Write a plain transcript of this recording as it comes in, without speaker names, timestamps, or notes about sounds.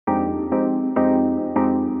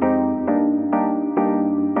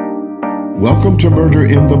Welcome to Murder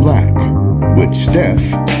in the Black with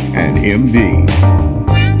Steph and MD.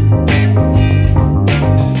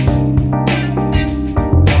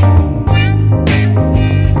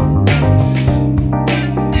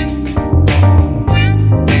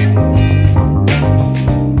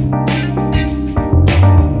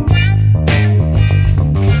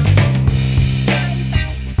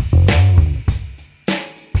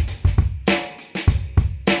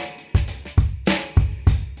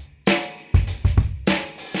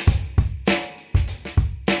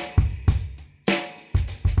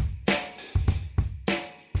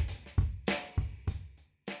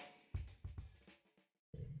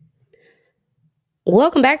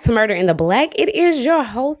 Welcome back to Murder in the Black. It is your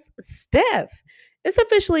host, Steph. It's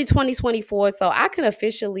officially 2024, so I can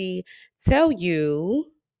officially tell you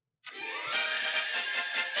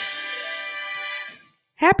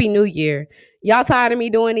Happy New Year. Y'all tired of me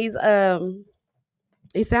doing these sound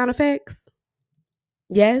effects?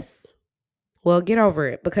 Yes? Well, get over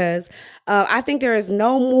it because I think there is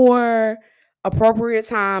no more appropriate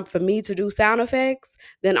time for me to do sound effects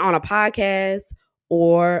than on a podcast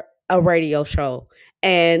or a radio show.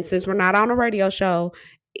 And since we're not on a radio show,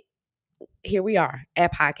 here we are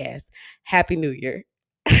at podcast. Happy New Year.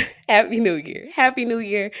 Happy New Year. Happy New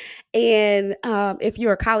Year. And if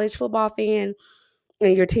you're a college football fan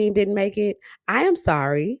and your team didn't make it, I am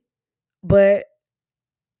sorry, but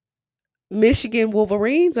Michigan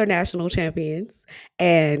Wolverines are national champions.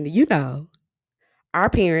 And you know, our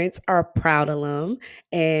parents are proud alum.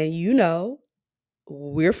 And you know,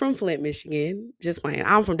 we're from Flint, Michigan. Just playing.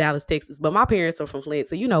 I'm from Dallas, Texas, but my parents are from Flint.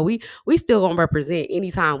 So, you know, we still gonna represent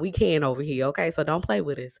anytime we can over here, okay? So don't play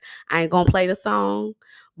with us. I ain't gonna play the song,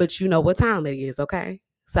 but you know what time it is, okay?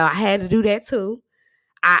 So I had to do that too.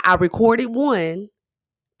 I recorded one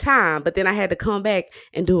time, but then I had to come back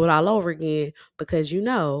and do it all over again because, you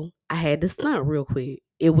know, I had to stunt real quick.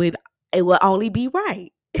 It would only be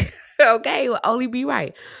right. Okay, it will only be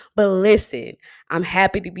right. But listen, I'm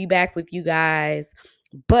happy to be back with you guys.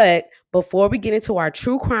 But before we get into our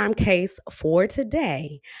true crime case for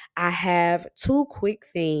today, I have two quick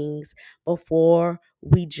things before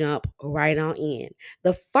we jump right on in.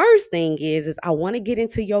 The first thing is I want to get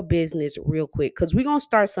into your business real quick because we're going to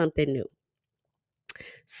start something new.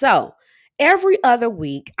 So every other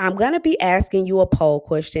week, I'm going to be asking you a poll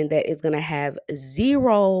question that is going to have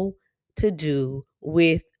zero to do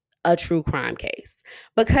with a true crime case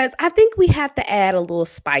because I think we have to add a little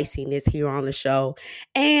spiciness here on the show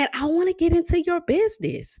and I want to get into your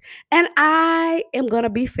business and I am going to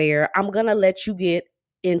be fair. I'm going to let you get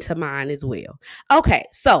into mine as well. Okay,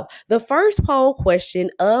 so the first poll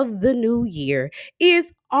question of the new year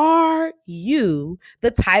is, are you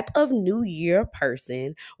the type of new year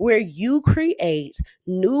person where you create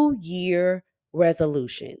new year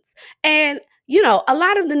resolutions? And you know, a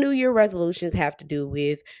lot of the New Year resolutions have to do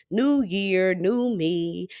with new year, new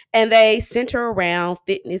me, and they center around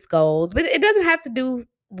fitness goals, but it doesn't have to do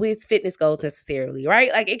with fitness goals necessarily, right?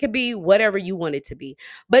 Like it could be whatever you want it to be.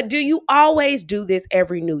 But do you always do this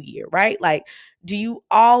every new year, right? Like, do you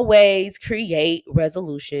always create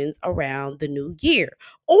resolutions around the new year?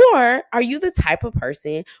 Or are you the type of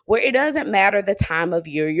person where it doesn't matter the time of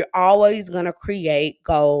year, you're always going to create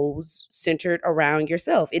goals centered around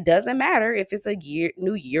yourself? It doesn't matter if it's a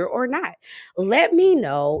new year or not. Let me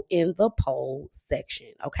know in the poll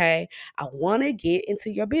section, okay? I want to get into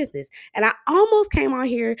your business. And I almost came on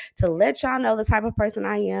here to let y'all know the type of person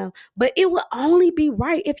I am, but it will only be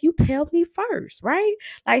right if you tell me first, right?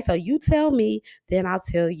 Like, so you tell me, then I'll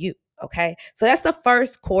tell you. Okay, so that's the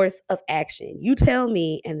first course of action. You tell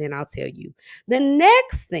me and then I'll tell you. The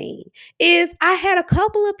next thing is I had a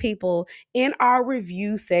couple of people in our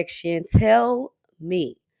review section tell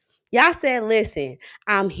me, y'all said, listen,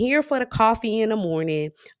 I'm here for the coffee in the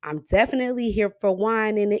morning. I'm definitely here for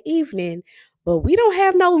wine in the evening, but we don't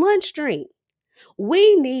have no lunch drink.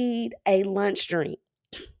 We need a lunch drink.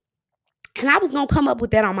 And I was going to come up with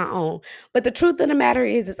that on my own. But the truth of the matter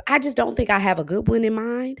is I just don't think I have a good one in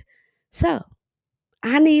mind. So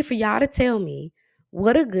I need for y'all to tell me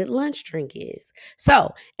what a good lunch drink is.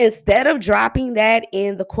 So instead of dropping that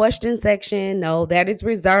in the question section, no, that is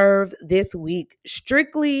reserved this week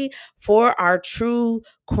strictly for our true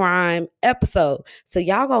crime episode. So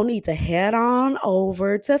y'all gonna need to head on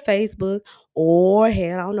over to Facebook or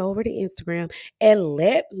head on over to Instagram and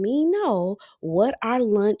let me know what our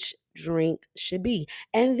lunch drink should be.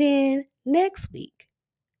 And then next week,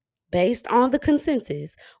 based on the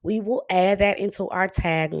consensus, we will add that into our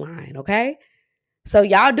tagline, okay? So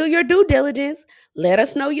y'all do your due diligence. Let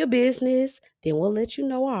us know your business. Then we'll let you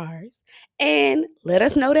know ours. And let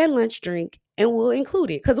us know that lunch drink. and we'll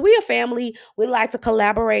include it because we a family. We like to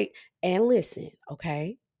collaborate and listen,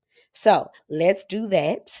 okay? So let's do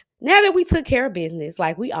that. Now that we took care of business,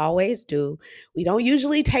 like we always do, we don't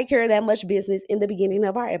usually take care of that much business in the beginning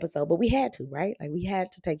of our episode, but we had to, right? Like we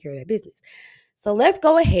had to take care of that business. So let's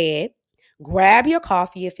go ahead, grab your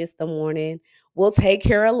coffee if it's the morning. We'll take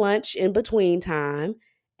care of lunch in between time,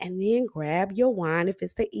 and then grab your wine if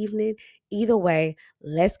it's the evening. Either way,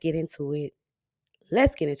 let's get into it.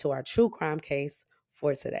 Let's get into our true crime case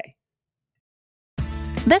for today.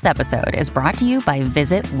 This episode is brought to you by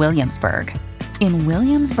Visit Williamsburg. In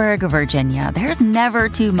Williamsburg, Virginia, there's never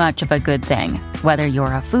too much of a good thing. Whether you're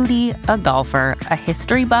a foodie, a golfer, a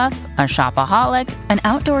history buff, a shopaholic, an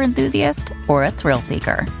outdoor enthusiast, or a thrill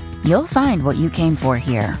seeker, you'll find what you came for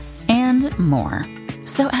here and more.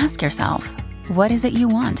 So ask yourself, what is it you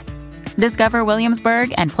want? Discover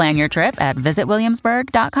Williamsburg and plan your trip at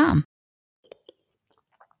visitwilliamsburg.com.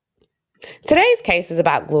 Today's case is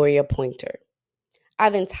about Gloria Pointer.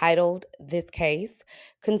 I've entitled this case,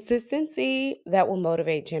 Consistency That Will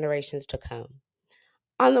Motivate Generations to Come.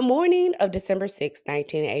 On the morning of December 6,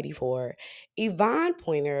 1984, Yvonne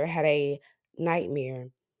Pointer had a nightmare.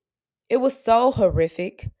 It was so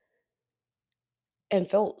horrific and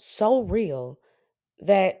felt so real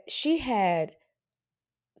that she had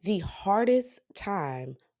the hardest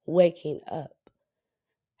time waking up.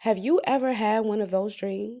 Have you ever had one of those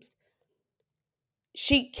dreams?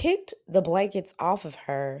 She kicked the blankets off of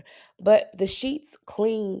her, but the sheets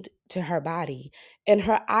clinged to her body and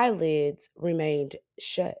her eyelids remained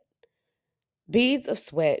shut. Beads of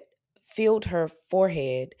sweat filled her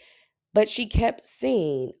forehead, but she kept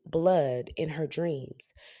seeing blood in her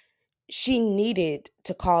dreams. She needed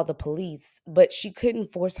to call the police, but she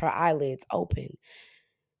couldn't force her eyelids open.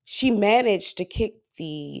 She managed to kick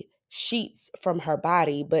the sheets from her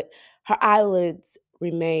body, but her eyelids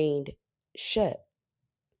remained shut.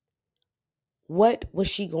 What was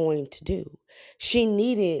she going to do? She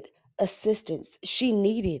needed assistance. She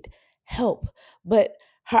needed help, but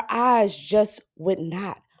her eyes just would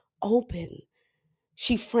not open.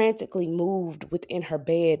 She frantically moved within her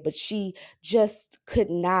bed, but she just could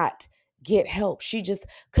not get help. She just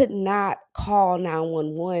could not call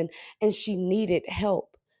 911, and she needed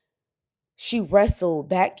help. She wrestled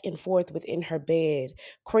back and forth within her bed,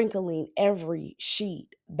 crinkling every sheet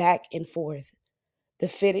back and forth. The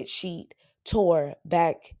fitted sheet tore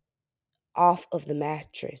back off of the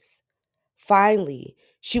mattress. Finally,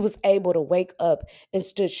 she was able to wake up and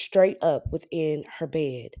stood straight up within her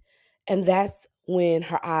bed. And that's when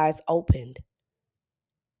her eyes opened.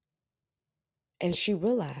 And she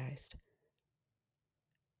realized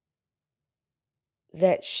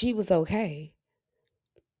that she was okay.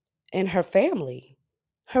 And her family,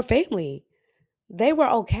 they were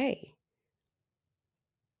okay.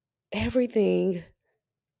 Everything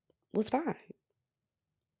was fine.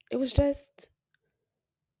 It was just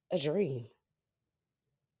a dream.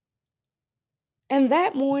 And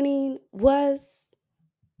that morning was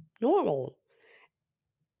normal.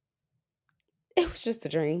 It was just a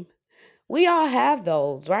dream. We all have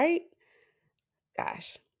those, right?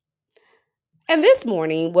 Gosh. And this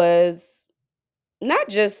morning was not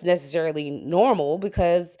just necessarily normal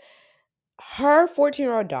because her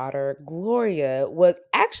 14-year-old daughter, Gloria, was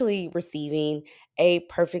actually receiving a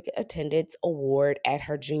perfect attendance award at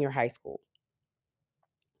her junior high school.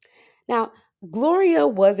 Now, Gloria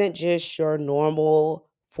wasn't just your normal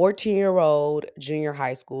 14-year-old junior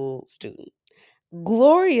high school student.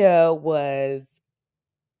 Gloria was,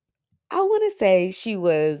 I want to say she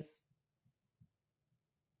was,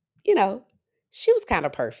 she was kind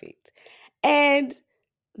of perfect. And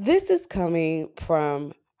this is coming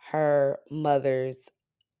from her mother's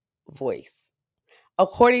voice.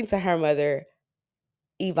 According to her mother,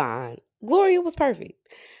 Yvonne, Gloria was perfect.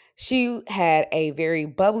 She had a very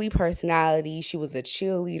bubbly personality. She was a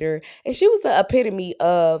cheerleader, and she was the epitome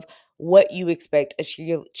of what you expect a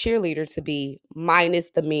cheerleader to be, minus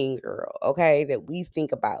the mean girl, okay, that we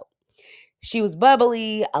think about. She was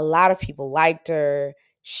bubbly. A lot of people liked her.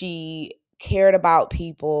 She cared about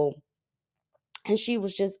people, and she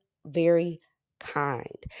was just very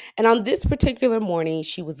kind. And on this particular morning,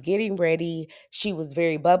 she was getting ready. She was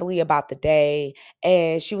very bubbly about the day,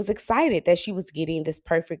 and she was excited that she was getting this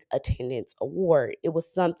perfect attendance award. It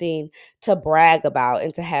was something to brag about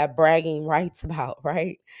and to have bragging rights about,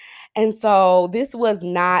 right? And so this was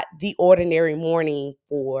not the ordinary morning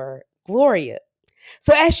for Gloria.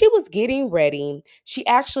 So as she was getting ready, she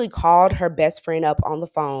actually called her best friend up on the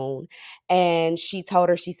phone, and she told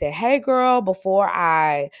her, she said, "Hey girl, before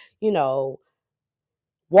I, you know,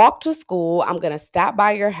 walk to school. I'm going to stop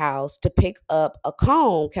by your house to pick up a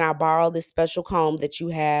comb. Can I borrow this special comb that you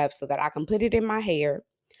have so that I can put it in my hair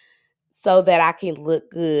so that I can look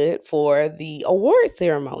good for the award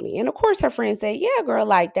ceremony?" And of course, her friend said, "Yeah, girl,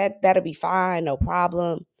 like that'll be fine, no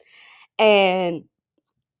problem." And,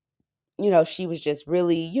 she was just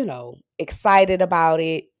really, excited about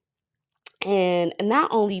it. And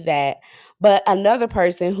not only that, but another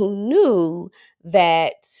person who knew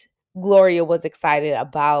that Gloria was excited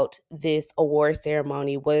about this award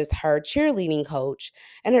ceremony was her cheerleading coach.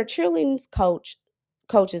 And her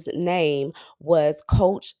coach's name was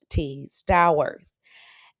Coach T. Stowworth.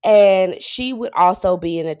 And she would also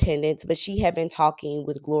be in attendance, but she had been talking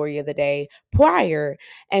with Gloria the day prior,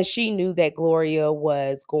 and she knew that Gloria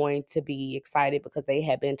was going to be excited because they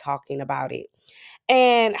had been talking about it.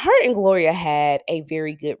 And her and Gloria had a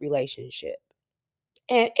very good relationship.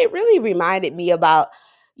 And it really reminded me about,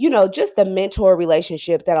 just the mentor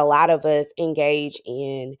relationship that a lot of us engage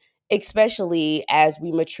in, especially as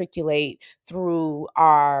we matriculate through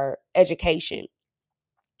our education.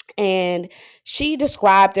 And she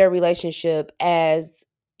described their relationship as,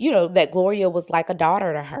 that Gloria was like a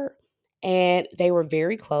daughter to her. And they were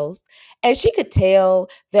very close. And she could tell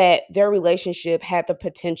that their relationship had the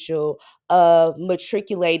potential of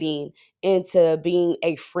matriculating into being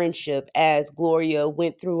a friendship as Gloria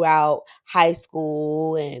went throughout high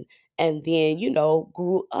school and then,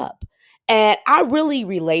 grew up. And I really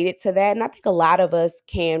related to that. And I think a lot of us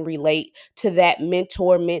can relate to that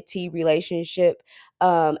mentor mentee relationship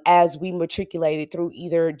as we matriculated through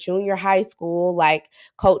either junior high school, like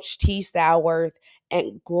Coach T. Stowworth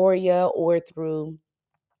and Gloria, or through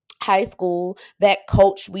high school, that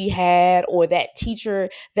coach we had or that teacher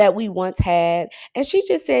that we once had. And she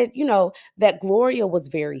just said, that Gloria was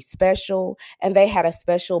very special and they had a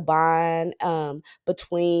special bond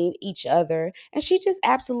between each other. And she just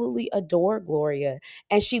absolutely adored Gloria,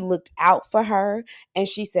 and she looked out for her. And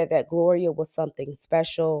she said that Gloria was something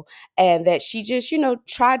special and that she just,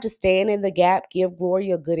 tried to stand in the gap, give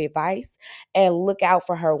Gloria good advice, and look out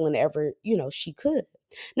for her whenever, she could.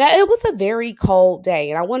 Now, it was a very cold day,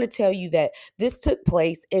 and I want to tell you that this took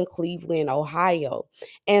place in Cleveland, Ohio.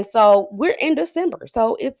 And so we're in December.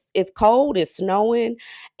 So it's cold, it's snowing,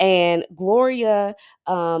 and Gloria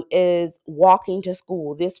is walking to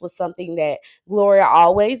school. This was something that Gloria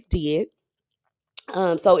always did.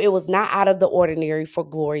 So it was not out of the ordinary for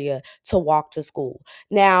Gloria to walk to school.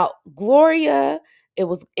 Now, Gloria, it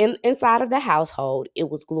was inside of the household. It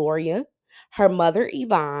was Gloria, her mother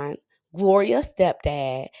Yvonne, Gloria's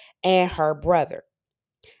stepdad, and her brother.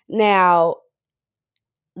 Now,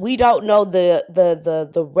 we don't know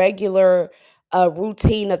the regular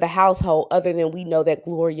routine of the household, other than we know that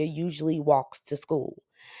Gloria usually walks to school.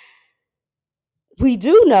 We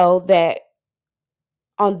do know that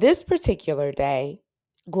on this particular day,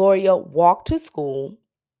 Gloria walked to school,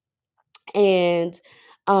 and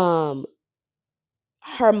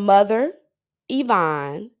her mother,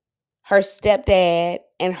 Yvonne, her stepdad,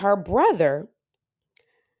 and her brother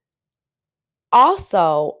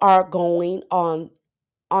also are going on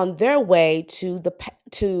their way to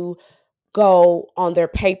go on their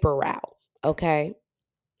paper route, okay?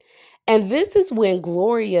 And this is when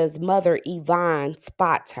Gloria's mother, Yvonne,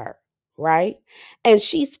 spots her, right? And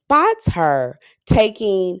she spots her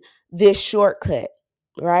taking this shortcut,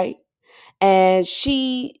 right? And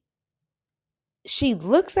she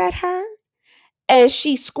looks at her and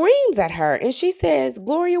she screams at her and she says,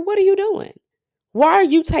 "Gloria, what are you doing? Why are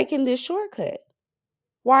you taking this shortcut?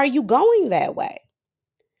 Why are you going that way?"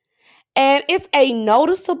 And it's a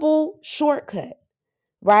noticeable shortcut,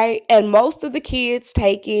 right? And most of the kids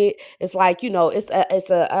take it. It's like, it's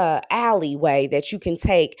a alleyway that you can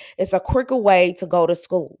take. It's a quicker way to go to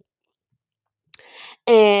school.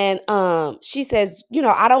 And she says,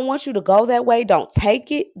 "I don't want you to go that way. Don't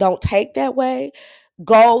take it. Don't take that way.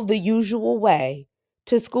 Go the usual way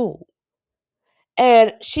to school."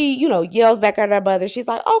 And she, yells back at her mother. She's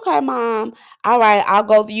like, "Okay, Mom. All right, I'll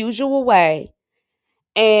go the usual way."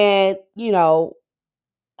 And,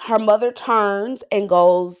 her mother turns and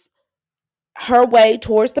goes her way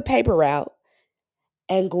towards the paper route,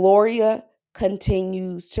 and Gloria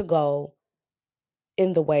continues to go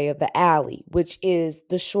in the way of the alley, which is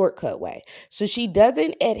the shortcut way. So she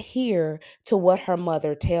doesn't adhere to what her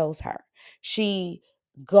mother tells her. She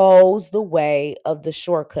goes the way of the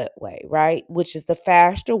shortcut way, right? Which is the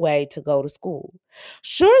faster way to go to school.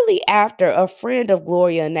 Shortly after, a friend of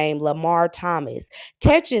Gloria named Lamar Thomas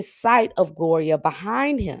catches sight of Gloria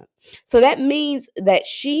behind him. So that means that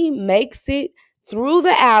she makes it through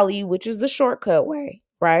the alley, which is the shortcut way,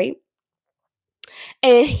 right?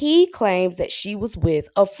 And he claims that she was with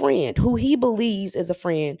a friend who he believes is a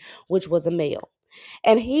friend, which was a male.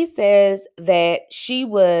 And he says that she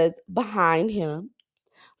was behind him,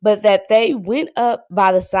 but that they went up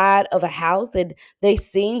by the side of a house and they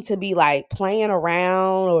seemed to be like playing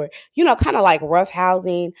around or, kind of like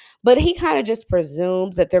roughhousing. But he kind of just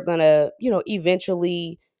presumes that they're going to,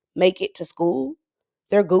 eventually make it to school.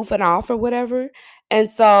 They're goofing off or whatever. And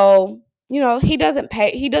so, he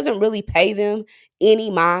doesn't really pay them any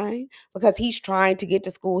mind because he's trying to get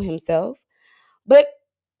to school himself. But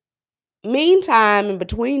meantime, in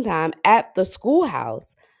between time at the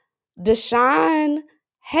schoolhouse, Deshaun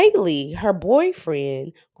Haley, her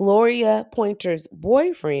boyfriend, Gloria Pointer's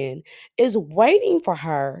boyfriend, is waiting for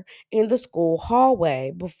her in the school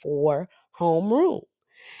hallway before homeroom.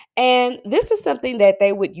 And this is something that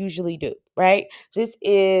they would usually do, right? This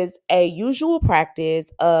is a usual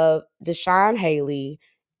practice of Deshaun Haley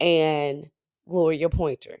and Gloria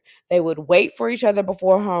Pointer. They would wait for each other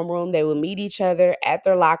before homeroom. They would meet each other at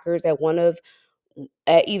their lockers at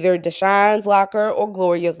either Deshaun's locker or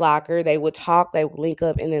Gloria's locker. They would talk, they would link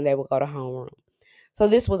up, and then they would go to homeroom. So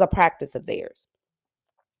this was a practice of theirs.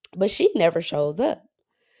 But she never shows up.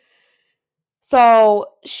 So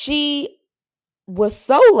she was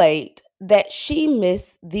so late that she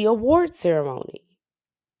missed the award ceremony.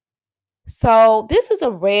 So this is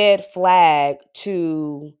a red flag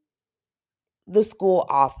to the school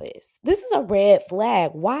office. This is a red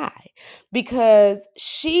flag. Why? Because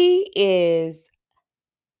she is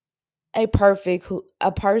a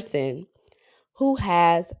person who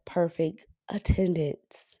has perfect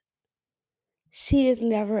attendance. She is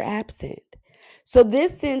never absent. So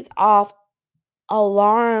this sends off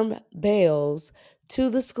alarm bells to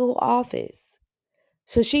the school office.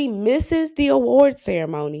 So she misses the award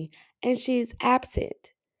ceremony and she's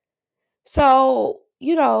absent. So,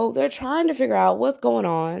 they're trying to figure out what's going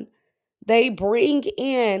on. They bring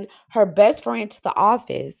in her best friend to the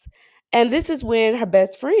office. And this is when her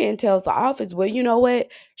best friend tells the office, well, you know what?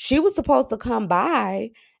 She was supposed to come by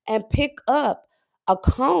and pick up a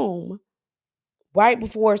comb right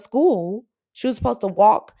before school. She was supposed to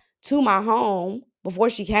walk to my home before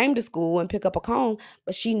she came to school and pick up a comb,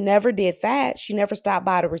 but she never did that. She never stopped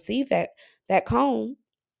by to receive that comb.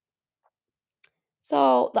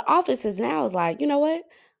 So the office is like, you know what?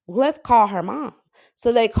 Let's call her mom.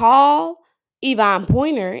 So they call Yvonne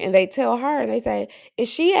Pointer and they tell her, they say, is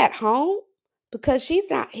she at home? Because she's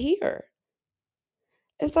not here.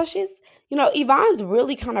 And so Yvonne's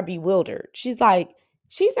really kind of bewildered. She's like,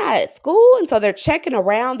 she's not at school. And so they're checking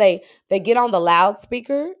around. They get on the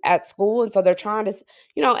loudspeaker at school. And so they're trying to,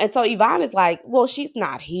 and so Yvonne is like, well, she's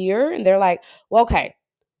not here. And they're like, well, okay,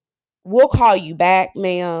 we'll call you back,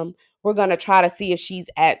 ma'am. We're going to try to see if she's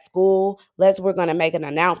at school. We're going to make an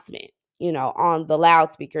announcement, on the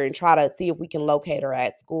loudspeaker and try to see if we can locate her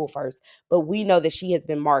at school first. But we know that she has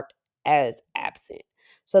been marked as absent.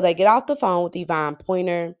 So they get off the phone with Yvonne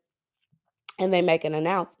Pointer and they make an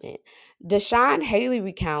announcement. Deshaun Haley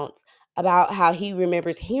recounts about how he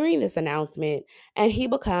remembers hearing this announcement and he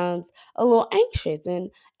becomes a little anxious and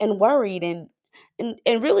worried and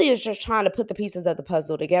really is just trying to put the pieces of the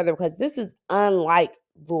puzzle together because this is unlike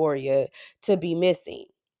Gloria to be missing.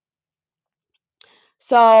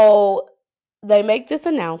 So they make this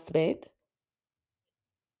announcement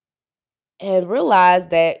and realize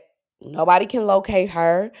that nobody can locate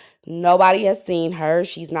her. Nobody has seen her.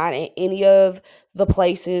 She's not in any of the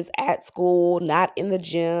places at school, not in the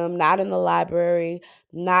gym, not in the library,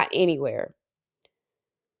 not anywhere.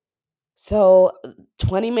 So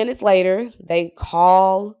 20 minutes later, they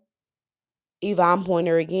call Yvonne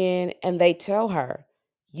Pointer again and they tell her,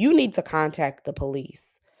 you need to contact the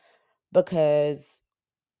police because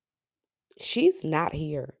she's not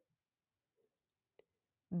here.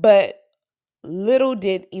 But little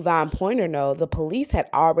did Yvonne Pointer know the police had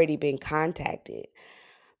already been contacted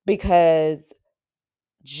because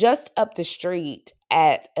just up the street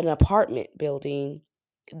at an apartment building,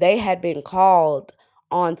 they had been called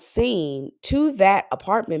on scene to that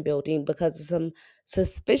apartment building because of some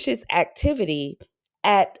suspicious activity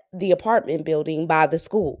at the apartment building by the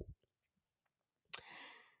school.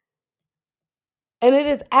 And it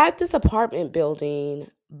is at this apartment building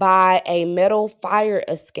by a metal fire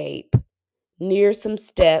escape near some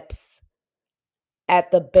steps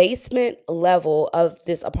at the basement level of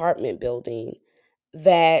this apartment building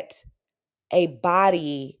that a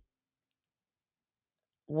body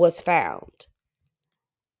was found.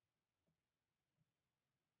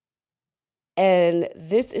 And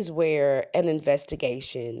this is where an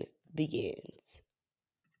investigation begins.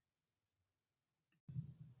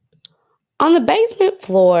 On the basement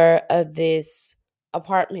floor of this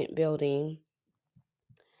apartment building,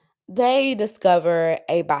 they discover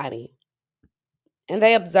a body and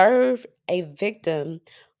they observe a victim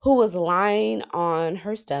who was lying on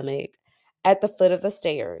her stomach at the foot of the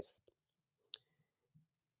stairs.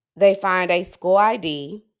 They find a school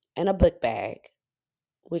ID and a book bag,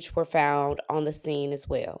 which were found on the scene as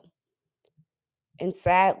well. And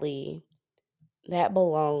sadly, that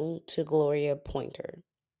belonged to Gloria Pointer.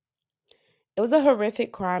 It was a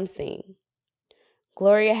horrific crime scene.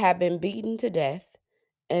 Gloria had been beaten to death,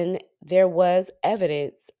 and there was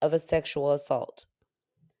evidence of a sexual assault.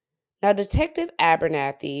 Now, Detective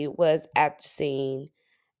Abernathy was at the scene,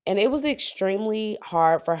 and it was extremely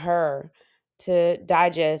hard for her to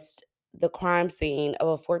digest the crime scene of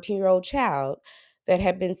a 14-year-old child that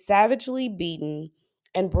had been savagely beaten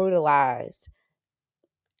and brutalized.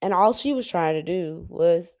 And all she was trying to do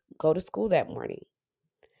was go to school that morning.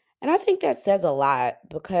 And I think that says a lot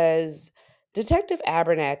because Detective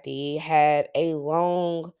Abernathy had a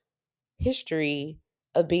long history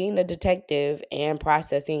of being a detective and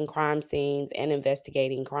processing crime scenes and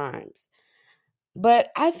investigating crimes.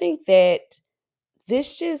 But I think that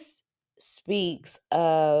this just speaks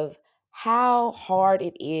of how hard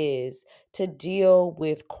it is to deal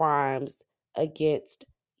with crimes against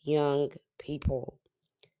young people.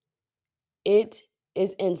 It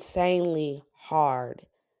is insanely hard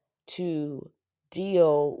to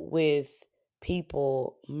deal with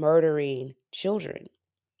people murdering children.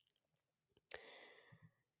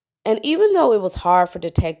 And even though it was hard for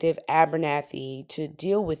Detective Abernathy to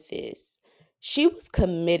deal with this, she was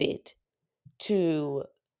committed to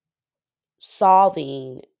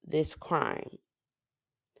solving this crime.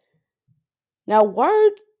 Now,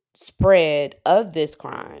 word spread of this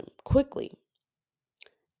crime quickly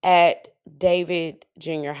at David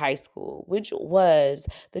Junior High School, which was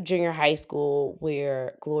the junior high school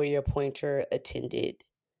where Gloria Pointer attended.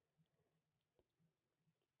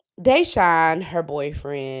 Deshaun, her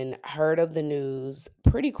boyfriend, heard of the news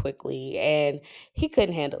pretty quickly and he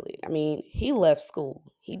couldn't handle it. I mean, he left school.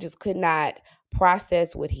 He just could not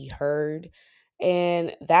process what he heard.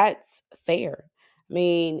 And that's fair. I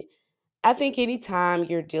mean, I think anytime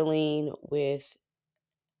you're dealing with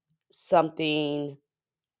something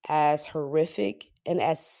as horrific and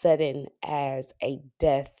as sudden as a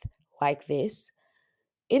death like this,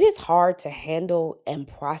 it is hard to handle and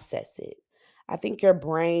process it. I think your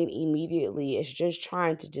brain immediately is just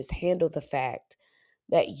trying to just handle the fact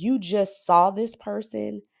that you just saw this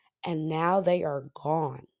person and now they are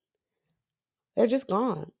gone. They're just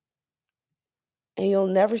gone. And you'll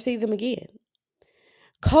never see them again.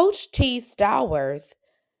 Coach T. Stallworth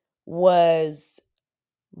was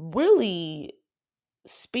really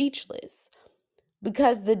speechless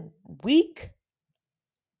because the week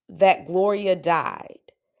that Gloria died,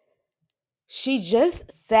 she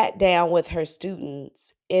just sat down with her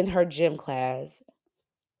students in her gym class,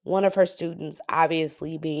 one of her students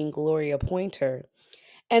obviously being Gloria Pointer,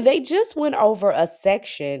 and they just went over a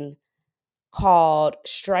section called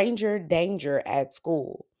Stranger Danger at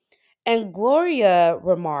School. And Gloria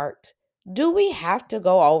remarked, "Do we have to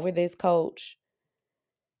go over this, coach?"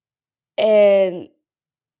 And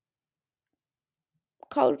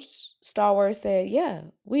Coach Starward said, "Yeah,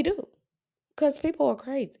 we do, because people are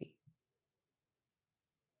crazy."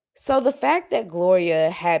 So the fact that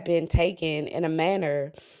Gloria had been taken in a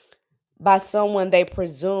manner by someone they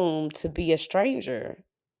presumed to be a stranger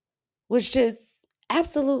was just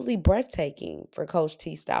absolutely breathtaking for Coach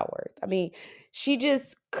T. Stallworth. I mean, she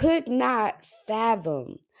just could not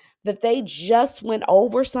fathom that they just went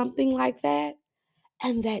over something like that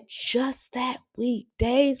and that just that week,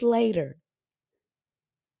 days later,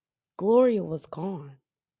 Gloria was gone.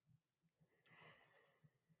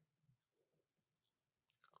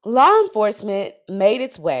 Law enforcement made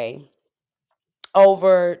its way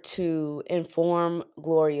over to inform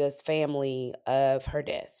Gloria's family of her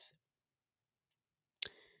death.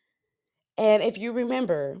 And if you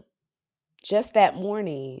remember, just that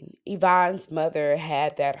morning, Yvonne's mother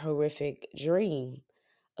had that horrific dream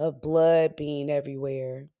of blood being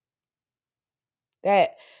everywhere.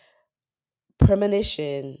 That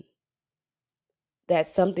premonition that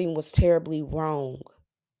something was terribly wrong.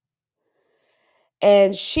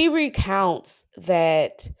 And she recounts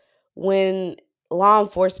that when law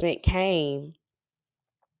enforcement came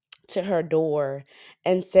to her door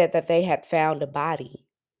and said that they had found a body,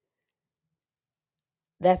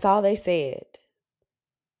 that's all they said.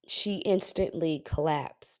 She instantly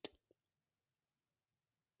collapsed.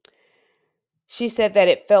 She said that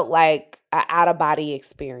it felt like an out-of-body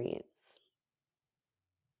experience.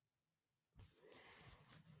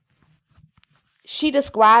 She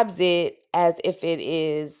describes it as if it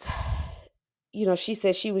is, she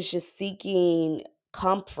said she was just seeking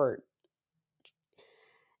comfort.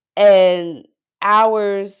 And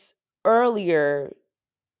hours earlier,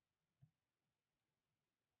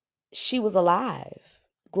 she was alive.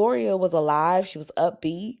 Gloria was alive. She was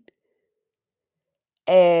upbeat.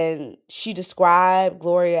 And she described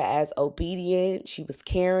Gloria as obedient. She was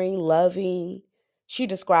caring, loving. She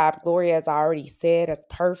described Gloria, as I already said, as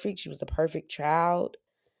perfect. She was a perfect child.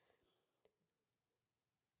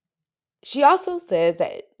 She also says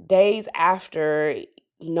that days after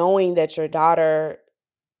knowing that your daughter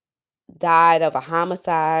died of a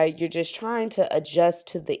homicide, you're just trying to adjust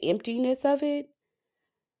to the emptiness of it.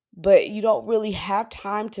 But you don't really have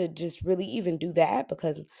time to just really even do that,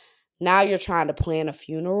 because now you're trying to plan a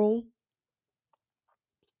funeral.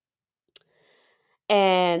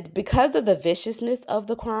 And because of the viciousness of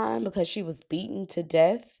the crime, because she was beaten to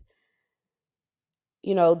death,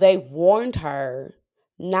 they warned her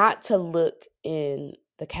not to look in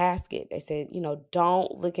the casket. They said,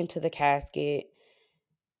 don't look into the casket.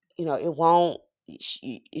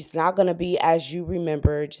 It's not going to be as you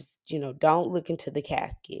remember. Just, don't look into the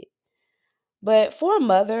casket. But for a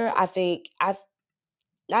mother, I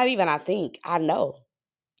know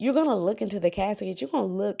you're going to look into the casket. You're going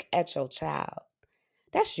to look at your child.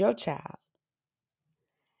 That's your child.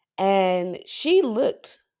 And she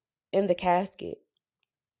looked in the casket.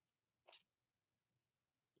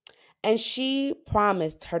 And she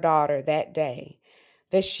promised her daughter that day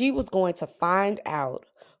that she was going to find out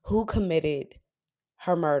who committed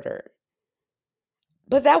her murder.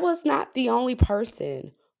 But that was not the only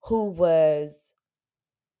person who was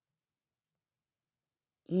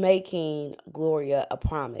making Gloria a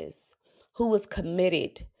promise, who was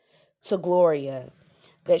committed to Gloria,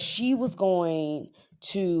 that she was going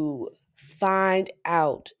to find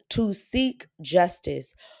out, to seek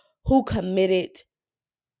justice, who committed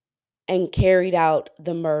and carried out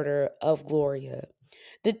the murder of Gloria.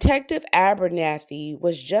 Detective Abernathy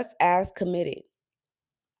was just as committed.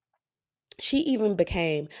 She even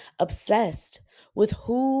became obsessed with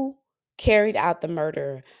who carried out the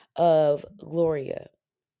murder of Gloria.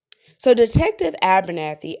 So Detective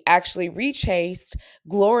Abernathy actually retraced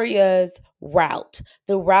Gloria's route,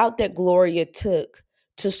 the route that Gloria took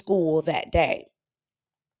to school that day.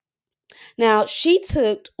 Now, she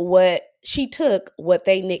took what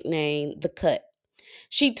they nicknamed the cut.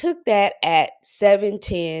 She took that at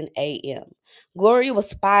 7:10 a.m. Gloria was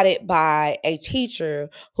spotted by a teacher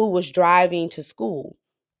who was driving to school.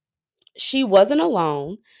 She wasn't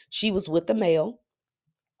alone. She was with a male.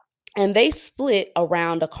 And they split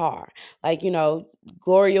around a car.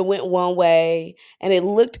 Gloria went one way and it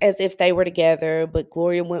looked as if they were together, but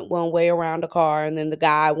Gloria went one way around the car and then the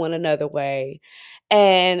guy went another way.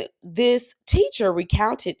 And this teacher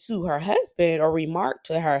recounted to her husband, or remarked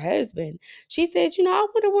to her husband, she said, I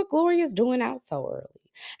wonder what Gloria's doing out so early.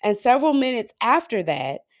 And several minutes after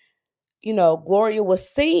that, Gloria was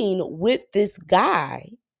seen with this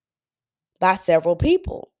guy by several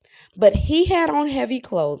people. But he had on heavy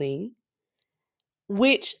clothing,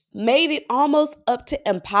 which made it almost up to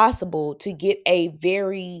impossible to get a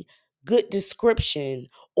very good description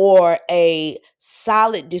or a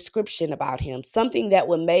solid description about him, something that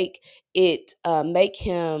would make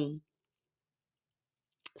him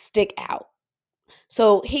stick out.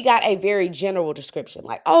 So he got a very general description,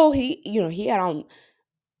 like, oh, he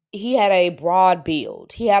had a broad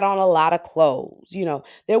build. He had on a lot of clothes.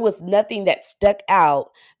 There was nothing that stuck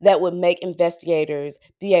out that would make investigators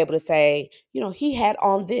be able to say, he had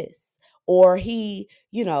on this, or he,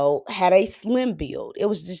 had a slim build. It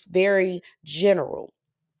was just very general.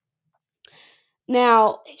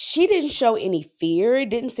 Now, she didn't show any fear. It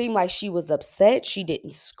didn't seem like she was upset. She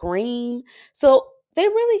didn't scream. So they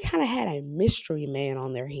really kind of had a mystery man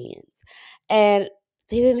on their hands. And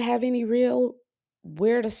they didn't have any real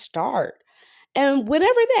where to start. And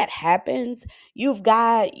whenever that happens, you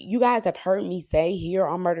guys have heard me say here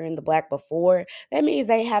on Murdering the Black before, that means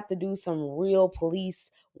they have to do some real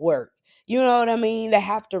police work. You know what I mean? They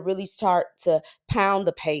have to really start to pound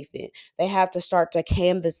the pavement. They have to start to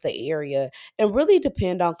canvass the area and really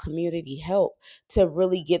depend on community help to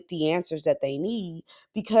really get the answers that they need,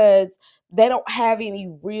 because they don't have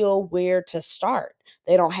any real where to start.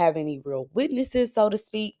 They don't have any real witnesses, so to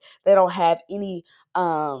speak. They don't have any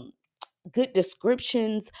good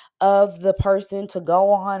descriptions of the person to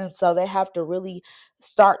go on. And so they have to really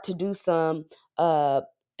start to do some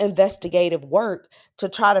investigative work to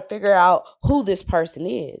try to figure out who this person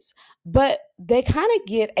is. But they kind of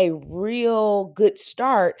get a real good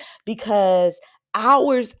start because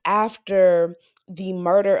hours after the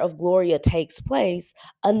murder of Gloria takes place,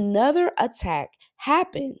 another attack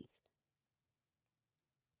happens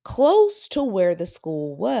close to where the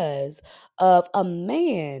school was of a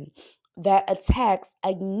man that attacks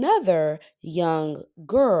another young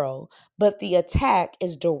girl, but the attack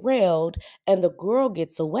is derailed and the girl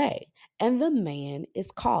gets away and the man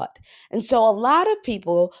is caught. And so a lot of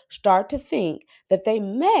people start to think that they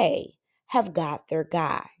may have got their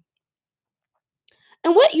guy.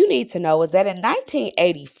 And what you need to know is that in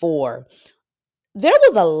 1984, there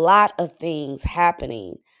was a lot of things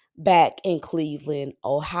happening back in Cleveland,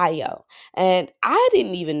 Ohio. And I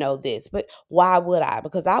didn't even know this, but why would I?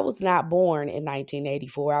 Because I was not born in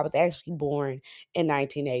 1984. I was actually born in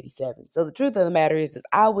 1987. So the truth of the matter is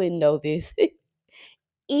I wouldn't know this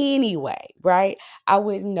anyway, right? I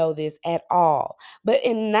wouldn't know this at all. But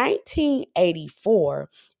in 1984,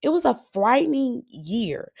 it was a frightening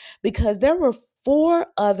year because there were four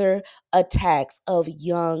other attacks of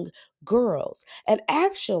young girls. And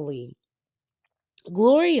actually,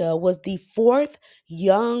 Gloria was the fourth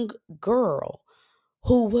young girl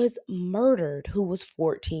who was murdered, who was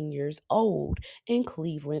 14 years old in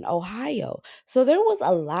Cleveland, Ohio. So there was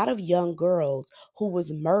a lot of young girls who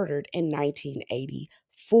was murdered in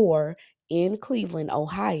 1984 in Cleveland,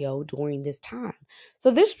 Ohio during this time.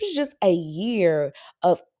 So this was just a year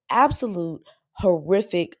of absolute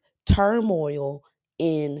horrific turmoil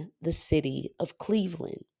in the city of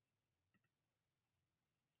Cleveland.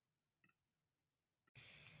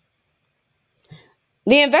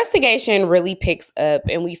 The investigation really picks up,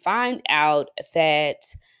 and we find out that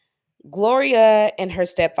Gloria and her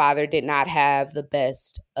stepfather did not have the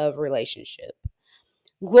best of relationship.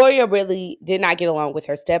 Gloria really did not get along with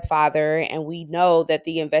her stepfather, and we know that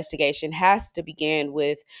the investigation has to begin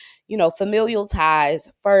with, familial ties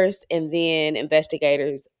first, and then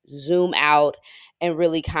investigators zoom out and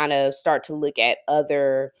really kind of start to look at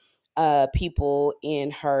other people in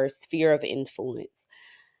her sphere of influence.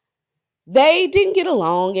 They didn't get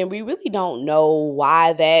along, and we really don't know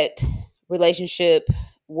why that relationship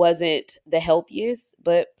wasn't the healthiest,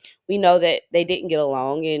 but we know that they didn't get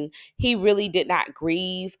along, and he really did not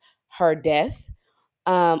grieve her death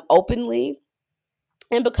openly.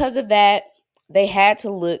 And because of that, they had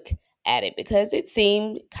to look at it because it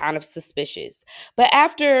seemed kind of suspicious. But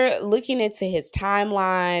after looking into his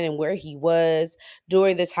timeline and where he was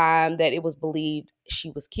during the time that it was believed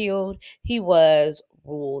she was killed, he was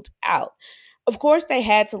ruled out. Of course, they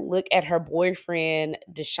had to look at her boyfriend,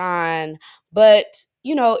 Deshaun, but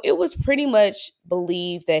it was pretty much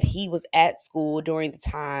believed that he was at school during the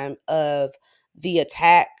time of the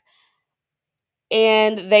attack,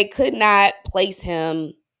 and they could not place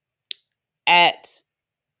him at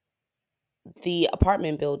the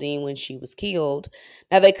apartment building when she was killed.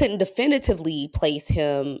 Now, they couldn't definitively place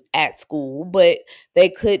him at school, but they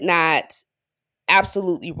could not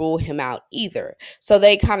absolutely rule him out either. So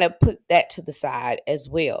they kind of put that to the side as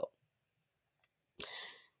well.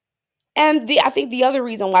 And I think the other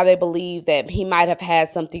reason why they believe that he might have had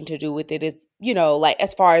something to do with it is,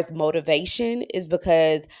 as far as motivation, is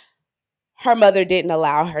because her mother didn't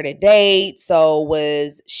allow her to date. So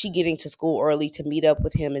was she getting to school early to meet up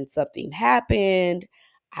with him and something happened?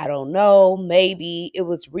 I don't know. Maybe it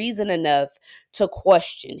was reason enough to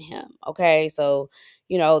question him. Okay. So,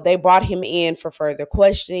 they brought him in for further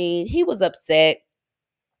questioning. He was upset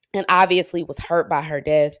and obviously was hurt by her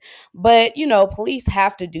death. But, police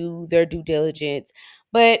have to do their due diligence.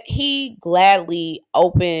 But he gladly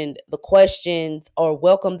opened the questions or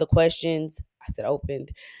welcomed the questions. I said opened,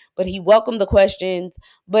 but he welcomed the questions,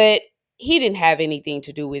 but he didn't have anything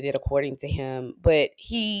to do with it, according to him. But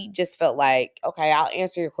he just felt like, okay, I'll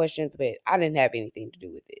answer your questions, but I didn't have anything to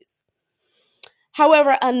do with this.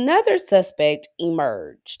 However, another suspect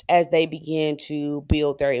emerged as they began to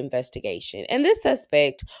build their investigation. And this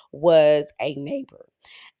suspect was a neighbor.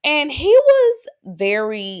 And he was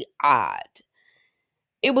very odd.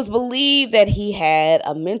 It was believed that he had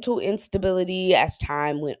a mental instability as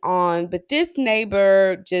time went on, but this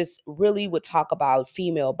neighbor just really would talk about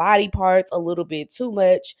female body parts a little bit too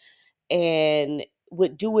much and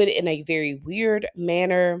would do it in a very weird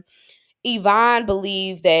manner. Yvonne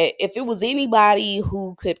believed that if it was anybody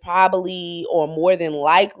who could probably or more than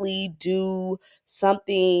likely do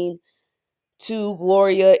something to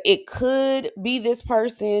Gloria, it could be this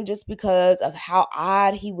person just because of how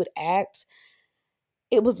odd he would act.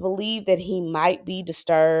 It was believed that he might be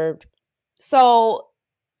disturbed. So,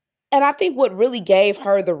 and I think what really gave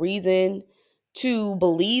her the reason to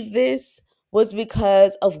believe this was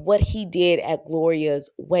because of what he did at Gloria's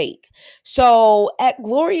wake. So at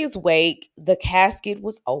Gloria's wake, the casket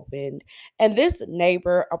was opened, and this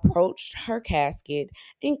neighbor approached her casket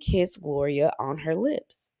and kissed Gloria on her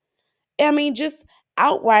lips. I mean, just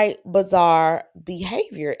outright bizarre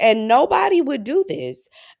behavior. And nobody would do this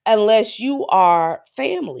unless you are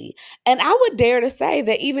family. And I would dare to say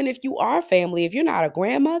that even if you are family, if you're not a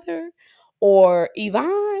grandmother or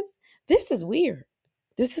Yvonne, this is weird.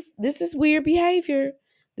 This is weird behavior.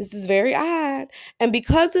 This is very odd. And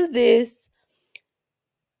because of this,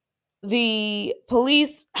 the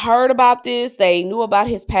police heard about this. They knew about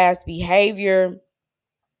his past behavior,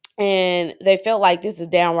 and they felt like this is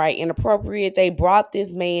downright inappropriate. They brought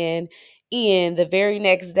this man in the very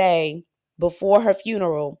next day before her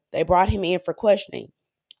funeral. They brought him in for questioning.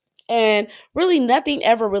 And really nothing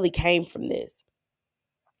ever really came from this.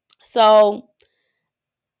 So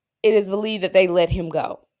it is believed that they let him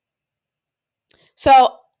go.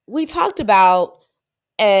 So we talked about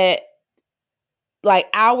at like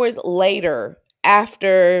hours later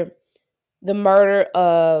after the murder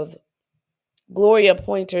of Gloria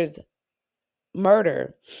Pointer's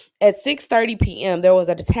murder, at 6:30 p.m. there was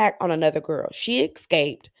an attack on another girl. She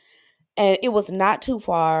escaped, and it was not too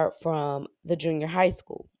far from the junior high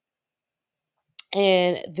school.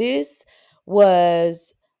 And this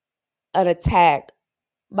was an attack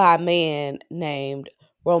by a man named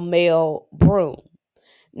Romeo Broom.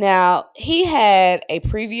 Now, he had a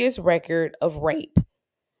previous record of rape.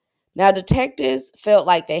 Now, detectives felt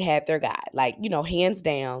like they had their guy. Like, hands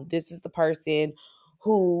down, this is the person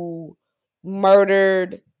who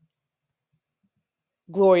murdered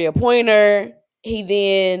Gloria Pointer. He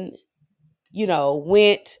then,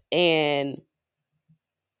 went and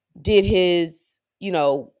did his, he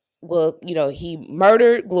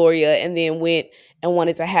murdered Gloria and then went and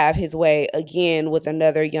wanted to have his way again with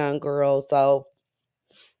another young girl. So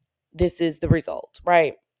this is the result,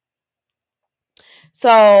 right?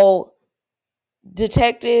 So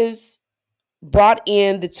detectives brought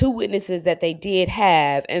in the two witnesses that they did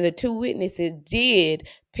have, and the two witnesses did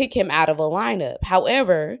pick him out of a lineup.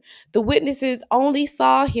 However, the witnesses only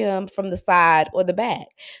saw him from the side or the back.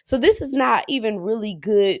 So this is not even really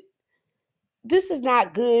good. This is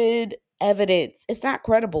not good evidence. It's not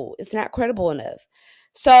credible. It's not credible enough.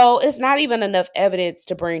 So it's not even enough evidence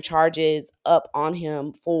to bring charges up on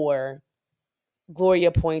him for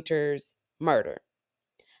Gloria Pointer's murder.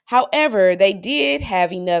 However, they did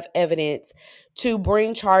have enough evidence to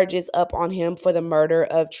bring charges up on him for the murder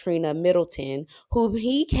of Trina Middleton, whom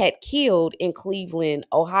he had killed in Cleveland,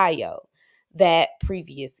 Ohio, that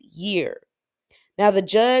previous year. Now, the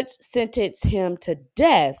judge sentenced him to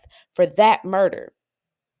death for that murder.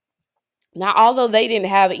 Now, although they didn't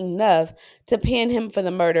have enough to pin him for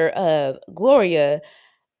the murder of Gloria,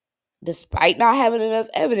 despite not having enough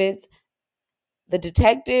evidence, the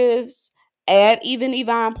detectives and even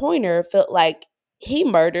Yvonne Pointer felt like he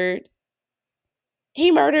murdered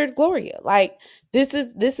Gloria. Like, this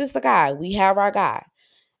is the guy. We have our guy.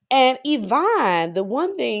 And Yvonne, the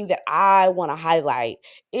one thing that I want to highlight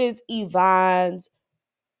is Yvonne's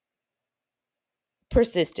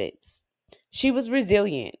persistence. She was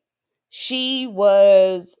resilient. She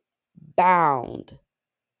was bound,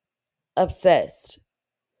 obsessed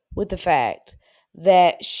with the fact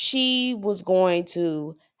that she was going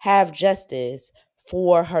to have justice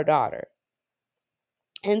for her daughter.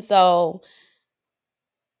 And so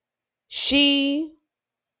she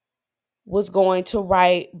was going to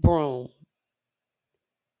write Broom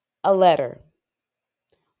a letter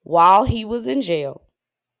while he was in jail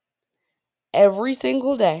every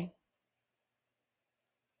single day,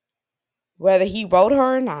 whether he wrote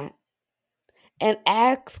her or not, and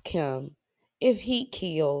ask him if he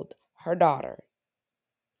killed her daughter.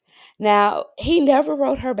 Now, he never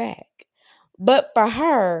wrote her back, but for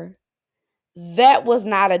her, that was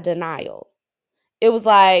not a denial. It was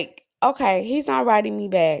like, okay, he's not writing me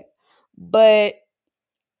back, but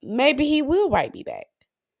maybe he will write me back.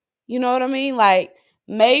 You know what I mean? Like,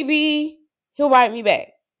 maybe he'll write me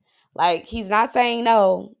back. Like, he's not saying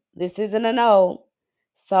no. This isn't a no.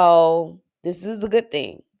 So this is a good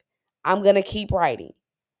thing. I'm going to keep writing.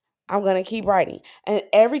 And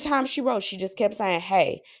every time she wrote, she just kept saying,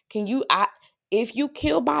 hey, if you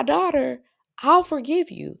kill my daughter, I'll forgive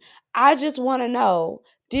you. I just want to know,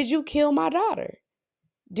 did you kill my daughter?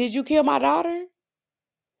 Did you kill my daughter?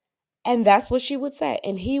 And that's what she would say.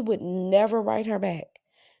 And he would never write her back.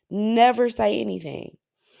 Never say anything.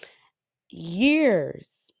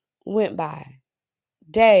 Years went by.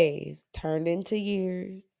 Days turned into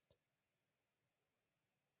years.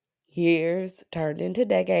 Years turned into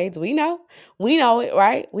decades. We know it,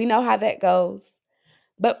 right? We know how that goes.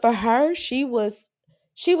 But for her, she was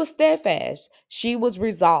steadfast. She was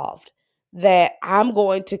resolved that I'm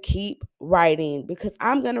going to keep writing because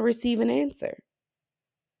I'm going to receive an answer.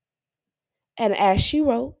 And as she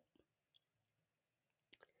wrote,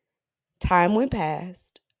 time went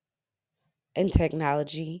past and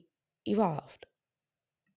technology evolved.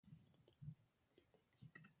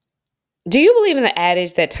 Do you believe in the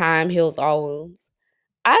adage that time heals all wounds?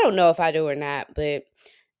 I don't know if I do or not, but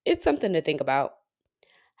it's something to think about.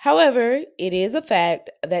 However, it is a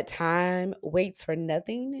fact that time waits for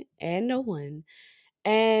nothing and no one,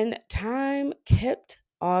 and time kept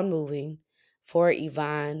on moving for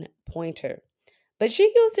Yvonne Pointer. But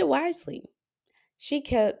she used it wisely. She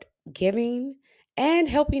kept giving and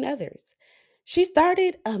helping others. She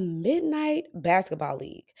started a midnight basketball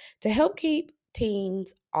league to help keep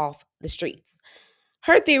teens off the streets.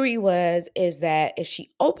 Her theory was is that if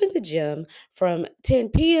she opened the gym from 10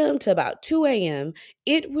 p.m. to about 2 a.m.,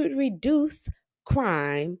 it would reduce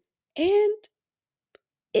crime, and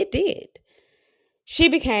it did. She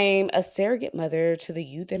became a surrogate mother to the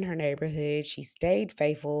youth in her neighborhood. She stayed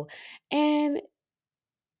faithful, and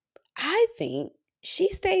I think she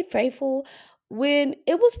stayed faithful when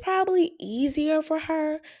it was probably easier for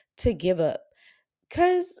her to give up.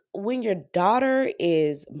 Because when your daughter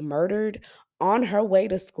is murdered on her way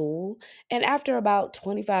to school, and after about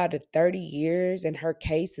 25 to 30 years and her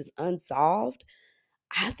case is unsolved,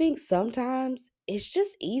 I think sometimes it's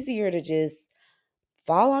just easier to just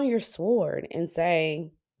fall on your sword and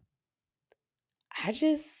say, I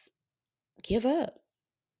just give up.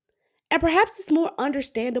 And perhaps it's more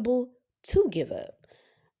understandable to give up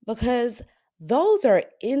because those are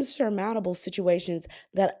insurmountable situations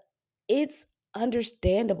that it's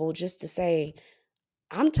understandable just to say,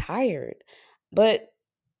 I'm tired. But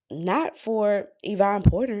not for Yvonne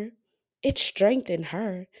Porter. It strengthened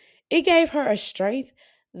her. It gave her a strength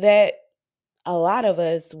that a lot of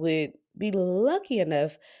us would be lucky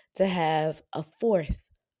enough to have a fourth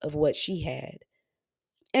of what she had.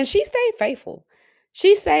 And she stayed faithful.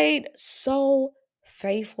 She stayed so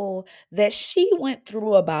faithful that she went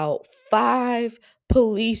through about 5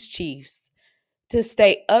 police chiefs to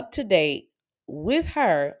stay up to date with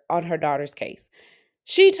her on her daughter's case.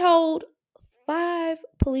 She told 5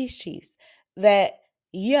 police chiefs that,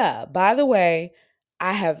 yeah, by the way,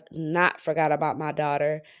 I have not forgot about my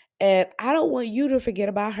daughter, and I don't want you to forget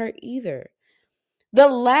about her either. The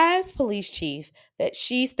last police chief that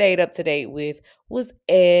she stayed up to date with was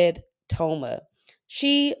Ed Toma.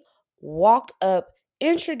 She walked up,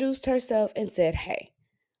 introduced herself, and said, Hey,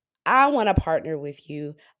 I want to partner with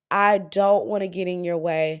you. I don't want to get in your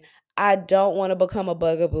way. I don't want to become a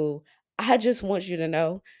bugaboo. I just want you to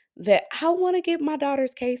know that I want to get my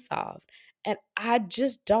daughter's case solved. And I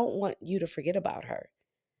just don't want you to forget about her.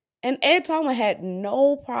 And Ed Toma had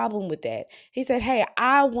no problem with that. He said, Hey,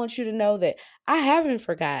 I want you to know that I haven't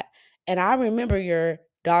forgot. And I remember your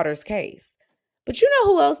daughter's case. But you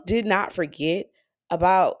know who else did not forget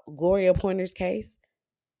about Gloria Pointer's case?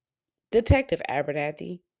 Detective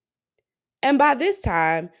Abernathy. And by this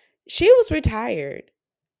time, she was retired.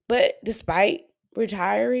 But despite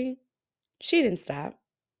retiring, she didn't stop.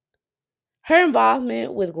 Her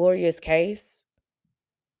involvement with Gloria's case,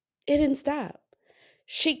 it didn't stop.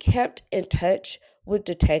 She kept in touch with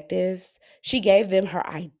detectives. She gave them her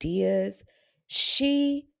ideas.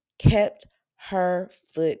 She kept her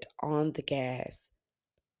foot on the gas.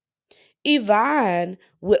 Yvonne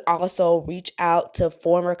would also reach out to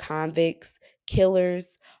former convicts,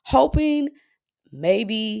 killers, hoping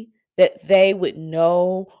maybe that they would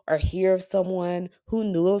know or hear of someone who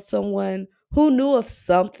knew of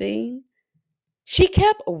something. She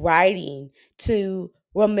kept writing to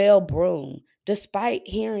Ramel Broom despite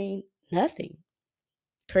hearing nothing.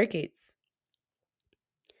 Crickets.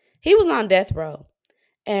 He was on death row,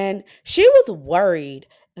 and she was worried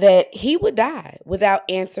that he would die without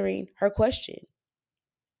answering her question.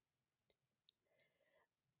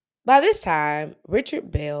 By this time,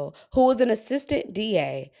 Richard Bell, who was an assistant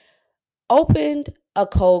DA, opened a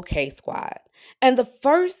cold case squad. And the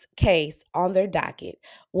first case on their docket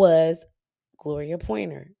was Gloria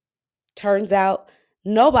Pointer. Turns out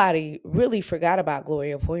nobody really forgot about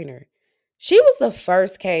Gloria Pointer. She was the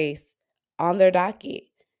first case on their docket.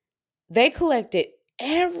 They collected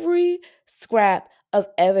every scrap of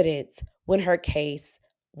evidence when her case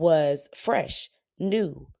was fresh,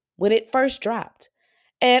 new, when it first dropped.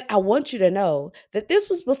 And I want you to know that this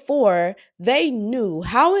was before they knew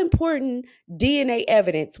how important DNA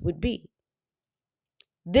evidence would be.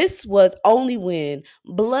 This was only when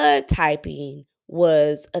blood typing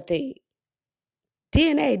was a thing.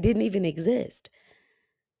 DNA didn't even exist.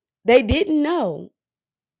 They didn't know,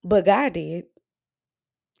 but God did.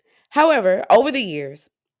 However, over the years,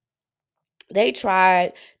 they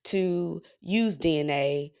tried to use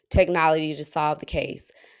DNA technology to solve the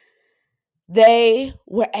case. They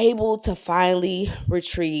were able to finally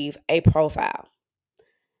retrieve a profile.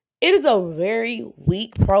 It is a very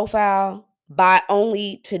weak profile by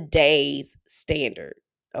only today's standard,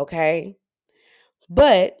 okay?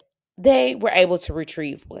 But they were able to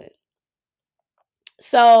retrieve one.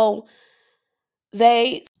 So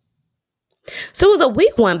they So it was a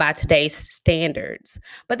weak one by today's standards,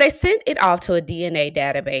 but they sent it off to a DNA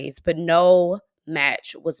database, but no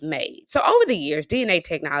match was made. So over the years, DNA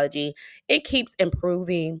technology, it keeps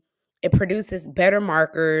improving. It produces better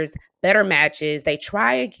markers, better matches. They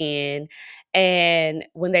try again. And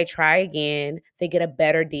when they try again, they get a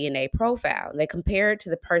better DNA profile. They compare it to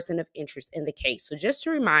the person of interest in the case. So just to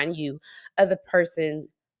remind you of the person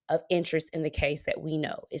of interest in the case that we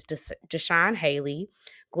know is Deshaun Haley,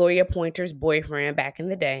 Gloria Pointer's boyfriend back in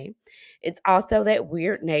the day. It's also that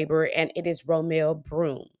weird neighbor, and it is Romeo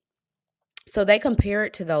Broom. So they compare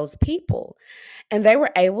it to those people, and they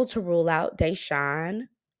were able to rule out Deshaun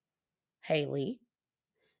Haley.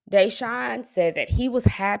 Deshaun said that he was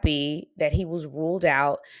happy that he was ruled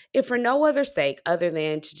out, if for no other sake other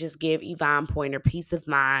than to just give Yvonne Pointer peace of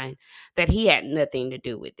mind that he had nothing to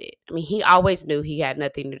do with it. I mean, he always knew he had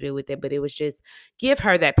nothing to do with it, but it was just give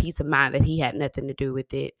her that peace of mind that he had nothing to do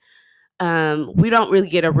with it. We don't really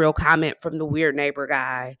get a real comment from the weird neighbor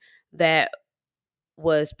guy that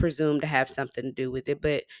was presumed to have something to do with it,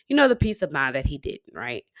 but the peace of mind that he didn't,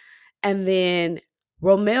 right? And then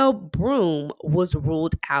Romeo Broom was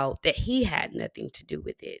ruled out that he had nothing to do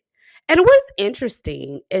with it. And what's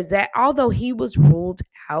interesting is that although he was ruled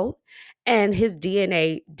out and his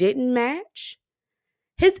DNA didn't match,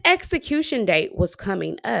 his execution date was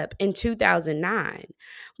coming up in 2009.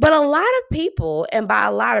 But a lot of people, and by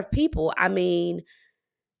a lot of people, I mean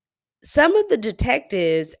some of the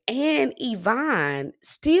detectives and Yvonne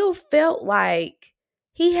still felt like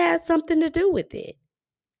he had something to do with it.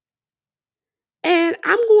 And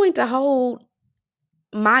I'm going to hold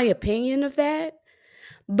my opinion of that,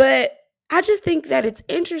 but I just think that it's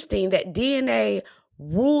interesting that DNA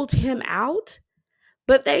ruled him out,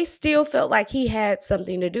 but they still felt like he had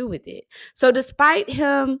something to do with it. So despite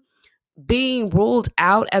him being ruled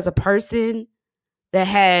out as a person that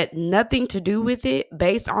had nothing to do with it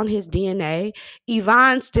based on his DNA,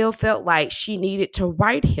 Yvonne still felt like she needed to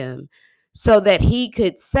write him so that he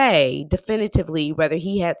could say definitively whether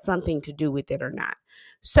he had something to do with it or not.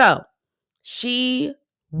 So she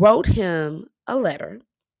wrote him a letter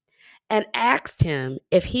and asked him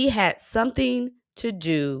if he had something to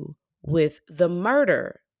do with the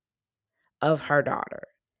murder of her daughter.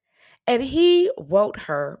 And he wrote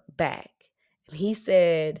her back. And he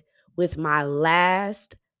said, with my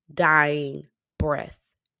last dying breath,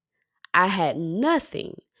 I had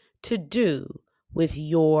nothing to do with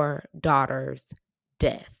your daughter's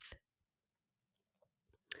death.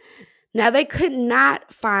 Now, they could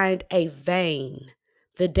not find a vein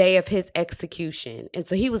the day of his execution, and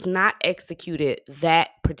so he was not executed that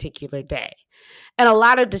particular day. And a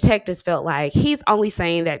lot of detectives felt like he's only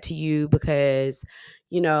saying that to you because,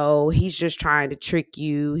 he's just trying to trick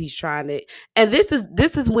you. He's trying to, and this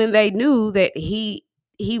is when they knew that he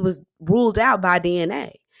was ruled out by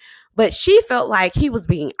DNA. But she felt like he was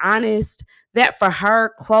being honest, that for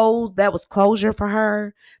her that was closure for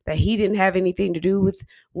her, that he didn't have anything to do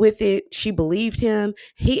with it. She believed him.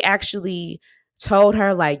 He actually told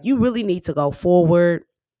her, like, you really need to go forward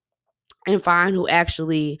and find who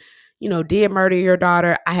actually, did murder your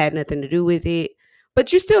daughter. I had nothing to do with it.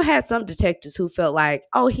 But you still had some detectives who felt like,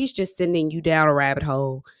 oh, he's just sending you down a rabbit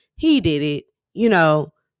hole. He did it.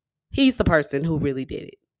 He's the person who really did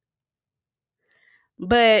it.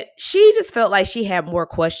 But she just felt like she had more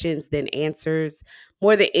questions than answers,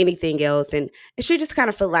 more than anything else. And she just kind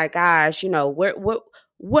of felt like, gosh,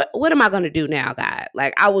 what am I going to do now, God?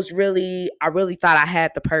 Like, I really thought I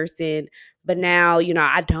had the person, but now,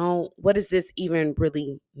 I don't. What does this even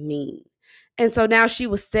really mean? And so now she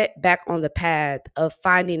was set back on the path of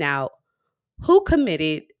finding out who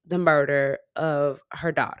committed the murder of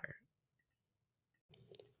her daughter.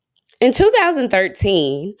 In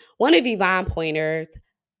 2013, one of Yvonne Pointer's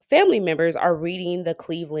family members are reading the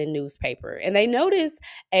Cleveland newspaper, and they notice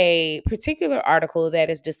a particular article that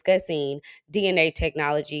is discussing DNA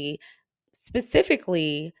technology,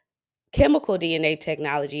 specifically chemical DNA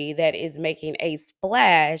technology that is making a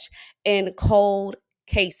splash in cold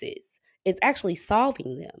cases. It's actually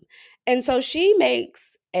solving them. And so she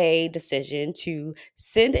makes a decision to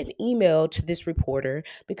send an email to this reporter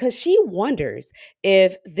because she wonders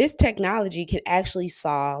if this technology can actually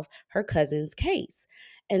solve her cousin's case.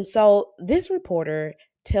 And so this reporter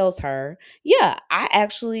tells her, yeah, I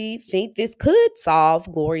actually think this could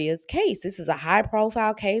solve Gloria's case. This is a high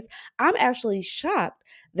profile case. I'm actually shocked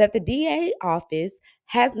that the DA office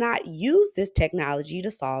has not used this technology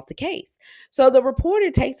to solve the case. So the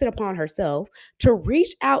reporter takes it upon herself to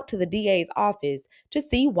reach out to the DA's office to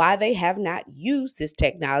see why they have not used this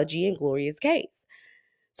technology in Gloria's case.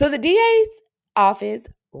 So the DA's office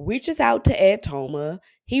reaches out to Ed Toma.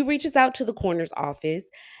 He reaches out to the coroner's office.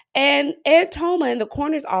 And Ed Toma in the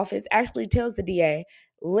coroner's office actually tells the DA,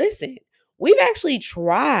 listen, we've actually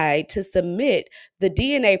tried to submit the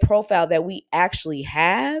DNA profile that we actually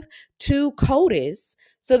have to CODIS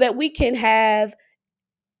so that we can have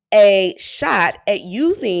a shot at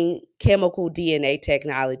using chemical DNA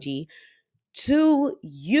technology to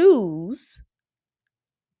use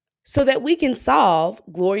so that we can solve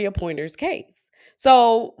Gloria Pointer's case.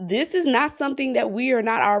 So this is not something that we are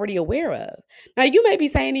not already aware of. Now, you may be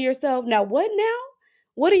saying to yourself, now what now?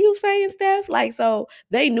 What are you saying, Steph? Like, so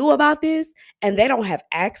they knew about this and they don't have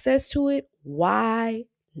access to it. Why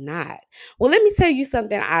not? Well, let me tell you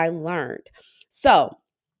something I learned. So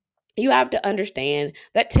you have to understand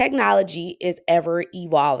that technology is ever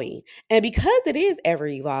evolving. And because it is ever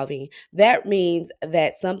evolving, that means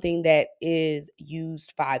that something that is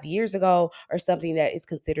used 5 years ago or something that is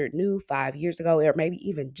considered new 5 years ago, or maybe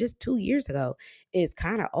even just 2 years ago, is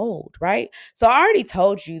kind of old, right? So I already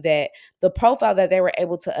told you that the profile that they were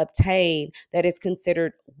able to obtain that is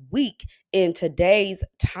considered weak in today's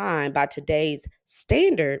time by today's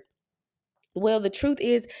standard, well, the truth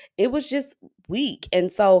is, it was just weak.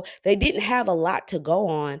 And so they didn't have a lot to go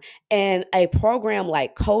on. And a program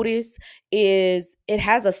like CODIS it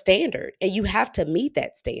has a standard and you have to meet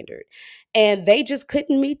that standard. And they just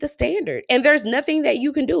couldn't meet the standard. And there's nothing that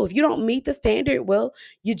you can do. If you don't meet the standard, well,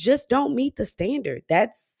 you just don't meet the standard.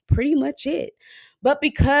 That's pretty much it. But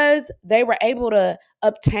because they were able to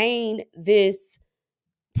obtain this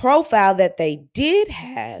profile that they did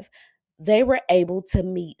have, they were able to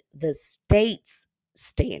meet the state's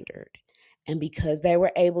standard. And because they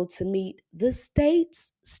were able to meet the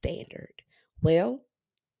state's standard, well,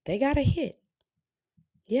 they got a hit.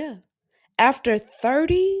 Yeah. After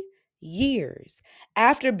 30 years,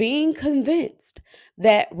 after being convinced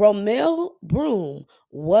that Romel Broom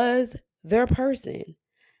was their person,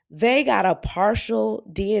 they got a partial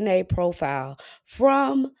DNA profile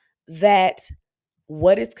from that,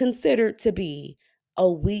 what is considered to be a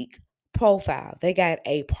weak profile. They got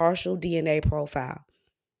a partial DNA profile.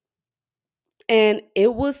 And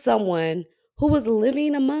it was someone who was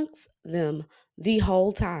living amongst them the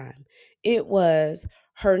whole time. It was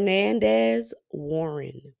Hernandez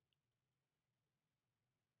Warren.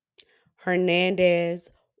 Hernandez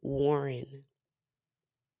Warren.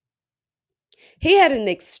 He had an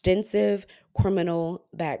extensive criminal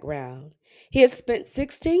background. He had spent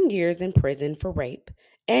 16 years in prison for rape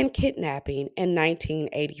and kidnapping in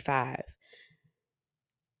 1985.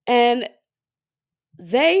 And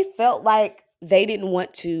they felt like they didn't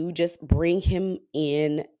want to just bring him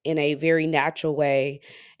in a very natural way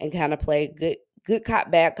and kind of play good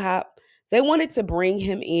cop, bad cop. They wanted to bring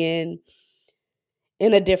him in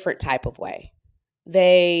a different type of way.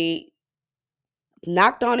 They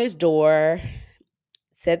knocked on his door,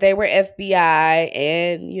 said they were FBI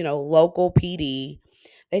and, local PD.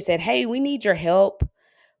 They said, hey, we need your help.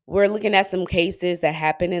 We're looking at some cases that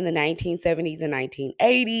happened in the 1970s and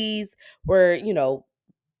 1980s. We're,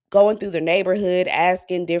 going through the neighborhood,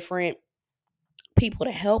 asking different people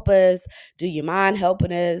to help us. Do you mind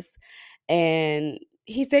helping us? And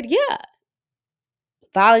he said, yeah.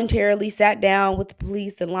 Voluntarily sat down with the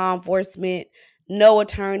police and law enforcement. No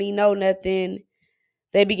attorney, no nothing.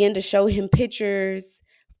 They began to show him pictures.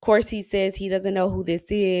 Of course, he says he doesn't know who this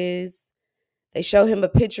is. They show him a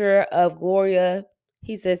picture of Gloria.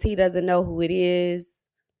 He says he doesn't know who it is.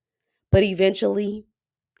 But eventually,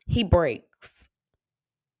 he breaks.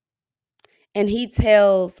 And he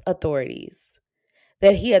tells authorities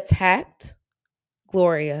that he attacked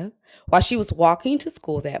Gloria while she was walking to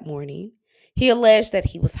school that morning. He alleged that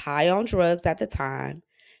he was high on drugs at the time.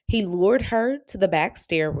 He lured her to the back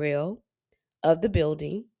stairwell of the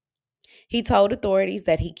building. He told authorities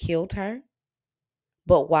that he killed her,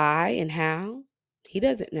 but why and how, he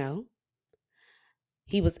doesn't know.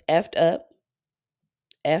 He was effed up,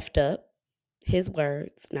 his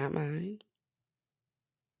words, not mine.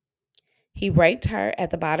 He raped her at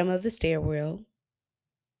the bottom of the stairwell.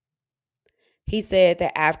 He said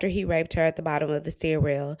that after he raped her at the bottom of the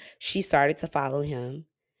stairwell, she started to follow him.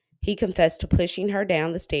 He confessed to pushing her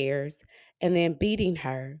down the stairs and then beating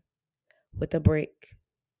her with a brick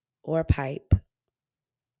or a pipe.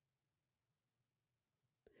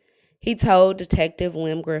 He told Detective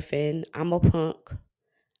Lim Griffin, "I'm a punk.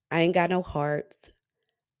 I ain't got no heart.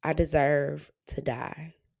 I deserve to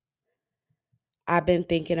die. I've been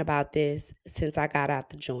thinking about this since I got out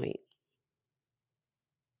the joint."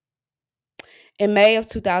 In May of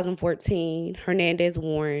 2014, Hernandez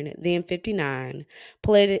Warren, then 59,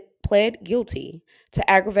 pled guilty to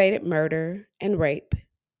aggravated murder and rape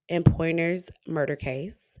in Pointer's murder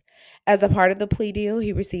case. As a part of the plea deal,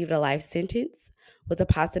 he received a life sentence with the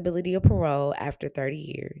possibility of parole after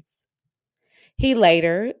 30 years. He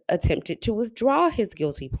later attempted to withdraw his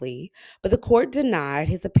guilty plea, but the court denied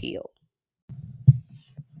his appeal.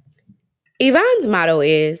 Yvonne's motto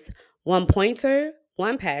is one pointer,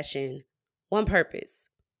 one passion, one purpose.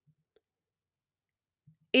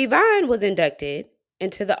 Yvonne was inducted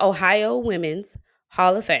into the Ohio Women's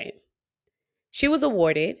Hall of Fame. She was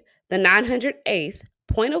awarded the 908th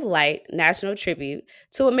Point of Light National Tribute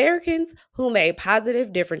to Americans who made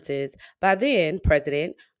positive differences by then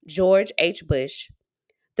President George H. Bush.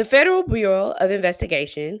 The Federal Bureau of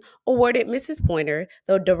Investigation awarded Mrs. Pointer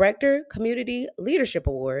the Director Community Leadership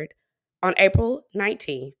Award on April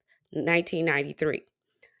 19, 1993.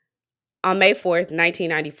 On May 4th,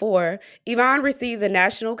 1994, Yvonne received the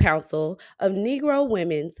National Council of Negro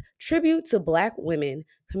Women's Tribute to Black Women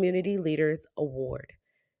Community Leaders Award.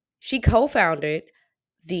 She co-founded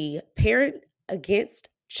the Parent Against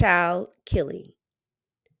Child Killing.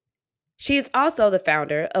 She is also the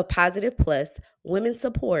founder of Positive Plus Women's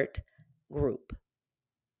Support Group.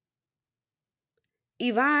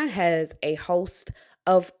 Yvonne has a host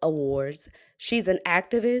of awards. She's an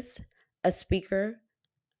activist, a speaker,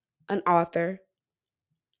 an author,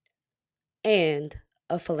 and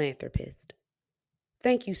a philanthropist.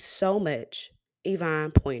 Thank you so much,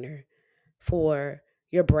 Yvonne Pointer, for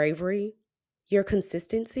your bravery, your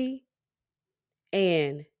consistency,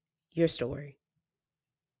 and your story.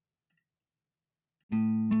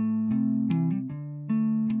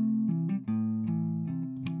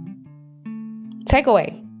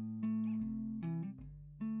 Takeaway.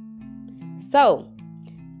 So,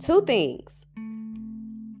 two things.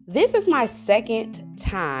 This is my second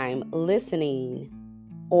time listening,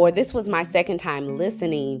 or this was my second time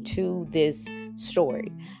listening to this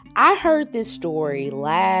story. I heard this story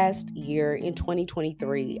last year in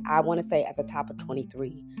 2023. I want to say at the top of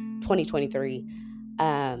 2023,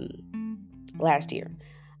 last year.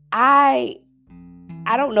 I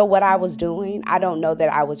don't know what I was doing. I don't know that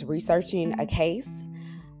I was researching a case.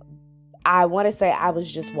 I want to say I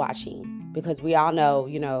was just watching, because we all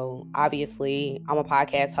know, obviously I'm a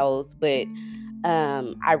podcast host, but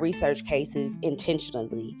I research cases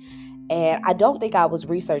intentionally. And I don't think I was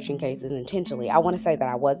researching cases intentionally. I want to say that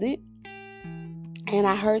I wasn't. And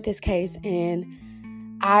I heard this case, and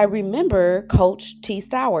I remember Coach T.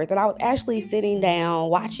 Stowers, that I was actually sitting down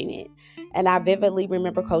watching it. And I vividly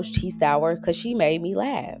remember Coach T. Stowers because she made me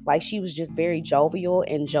laugh. Like, she was just very jovial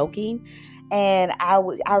and joking. And I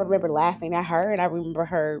remember laughing at her, and I remember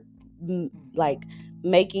her like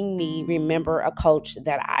making me remember a coach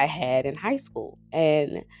that I had in high school,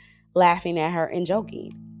 and laughing at her and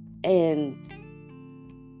joking. And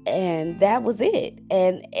that was it.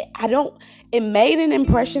 And it made an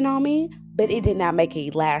impression on me, but it did not make a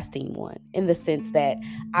lasting one, in the sense that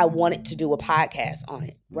I wanted to do a podcast on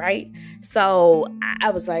it, right? So I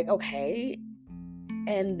was like, okay.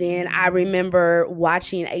 And then I remember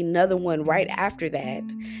watching another one right after that.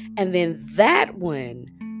 And then that one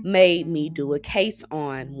made me do a case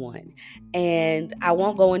on one. And I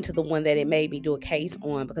won't go into the one that it made me do a case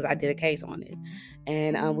on, because I did a case on it.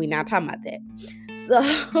 And we're not talking about that.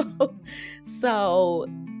 So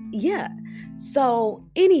yeah. So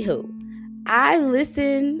anywho, I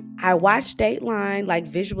watch Dateline, like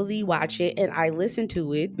visually watch it, and I listen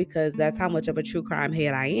to it because that's how much of a true crime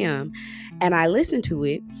head I am. And I listen to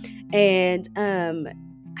it, and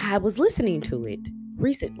I was listening to it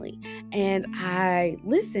recently, and I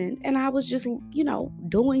listened, and I was just,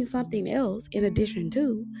 doing something else in addition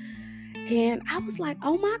to, and I was like,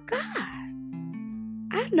 oh my God,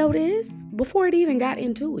 I know this. Before it even got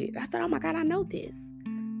into it, I said, oh my God, I know this.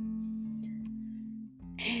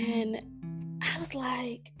 And I was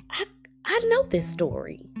like, I know this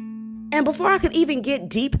story. And before I could even get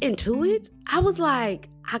deep into it, I was like,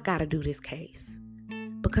 I gotta do this case,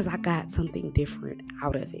 because I got something different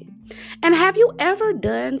out of it. And have you ever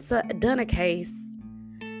done a case,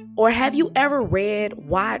 or have you ever read,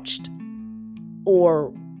 watched,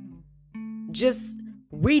 or just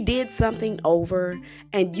redid something over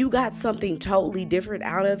and you got something totally different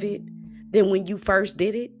out of it than when you first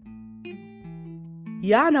did it?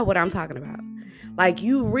 Y'all know what I'm talking about. Like,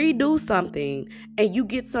 you redo something and you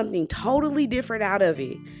get something totally different out of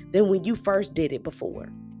it than when you first did it before.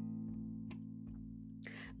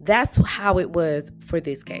 That's how it was for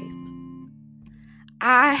this case.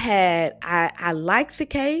 I liked the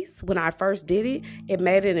case when I first did it. It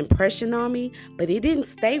made an impression on me, but it didn't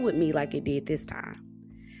stay with me like it did this time.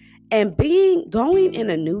 And going in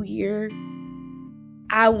a new year,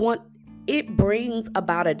 it brings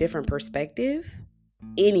about a different perspective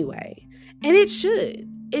anyway. And it should.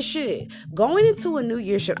 Going into a new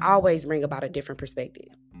year should always bring about a different perspective.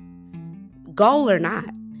 Goal or not,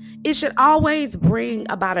 it should always bring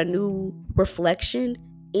about a new reflection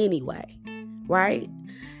anyway, right?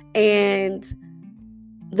 And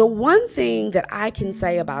the one thing that I can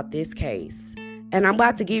say about this case, and I'm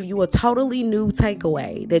about to give you a totally new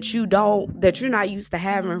takeaway that you're not used to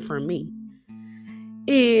having from me,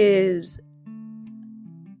 is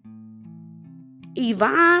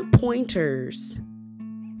Yvonne Pointer's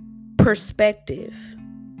perspective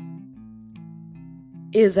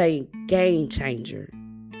is a game changer.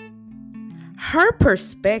 Her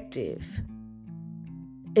perspective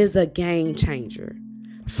is a game changer.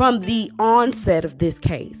 From the onset of this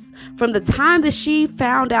case, from the time that she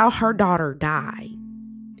found out her daughter died,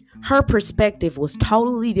 her perspective was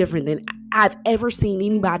totally different than I've ever seen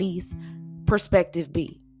anybody's perspective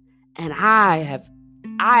be. And I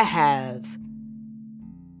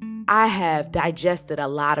have digested a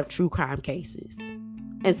lot of true crime cases.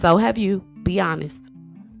 And so have you, be honest.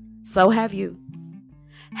 So have you.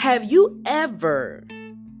 Have you ever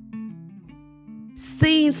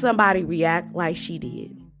seen somebody react like she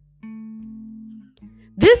did?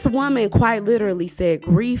 This woman quite literally said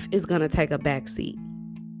grief is going to take a back seat.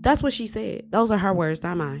 That's what she said. Those are her words,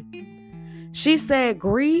 not mine. She said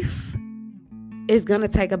grief is going to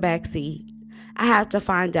take a back seat. I have to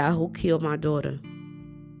find out who killed my daughter.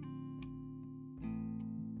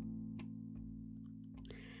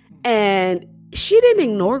 And she didn't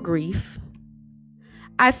ignore grief.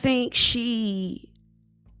 I think she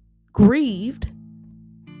grieved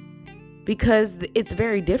because it's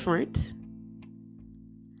very different.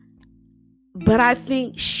 But I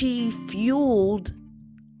think she fueled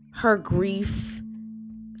her grief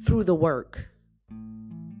through the work.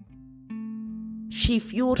 She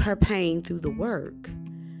fueled her pain through the work.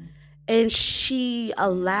 And she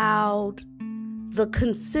allowed the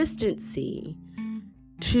consistency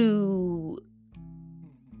to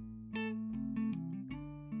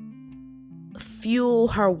fuel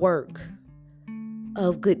her work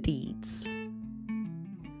of good deeds.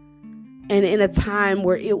 And in a time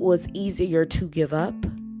where it was easier to give up,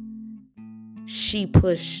 she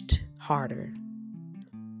pushed harder.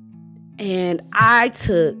 And I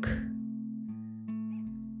took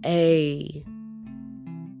a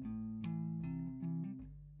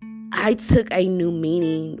new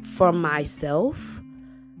meaning for myself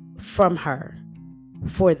from her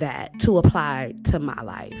for that to apply to my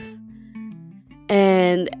life.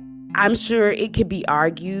 And I'm sure it could be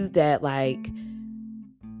argued that, like,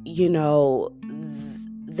 you know,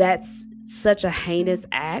 that's such a heinous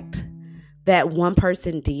act that one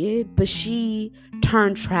person did, but she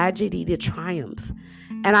turned tragedy to triumph.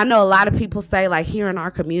 And I know a lot of people say, like, here in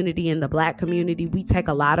our community, in the Black community, we take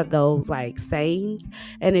a lot of those, like, sayings.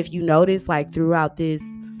 And if you notice, like, throughout this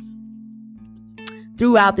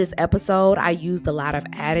episode, I used a lot of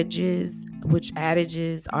adages, which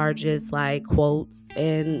adages are just like quotes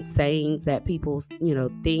and sayings that people, you know,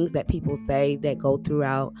 things that people say that go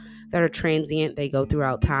throughout, that are transient, they go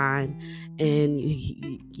throughout time. And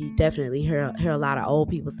you definitely hear a lot of old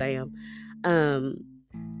people say them.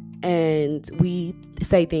 And we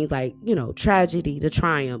say things like, you know, tragedy to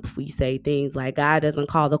triumph. We say things like God doesn't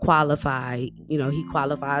call the qualified, you know, he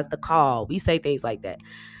qualifies the call. We say things like that.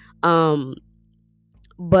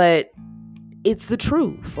 But it's the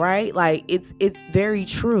truth, right? Like, it's very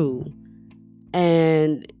true.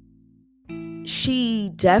 And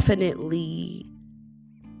she definitely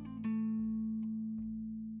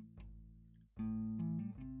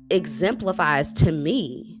exemplifies to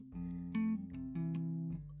me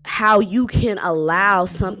how you can allow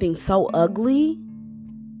something so ugly,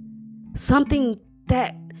 something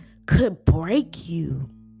that could break you,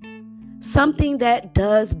 something that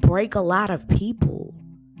does break a lot of people,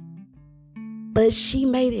 but she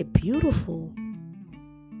made it beautiful.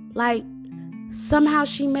 Like, somehow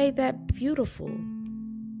she made that beautiful.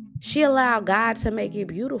 She allowed God to make it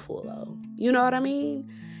beautiful, though. You know what I mean?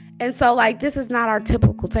 And so, like, this is not our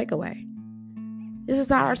typical takeaway. This is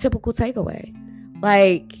not our typical takeaway.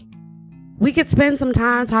 Like, we could spend some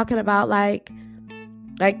time talking about like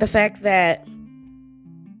the fact that,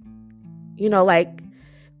 you know, like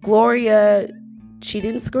Gloria, she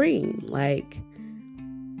didn't scream. Like,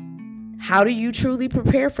 how do you truly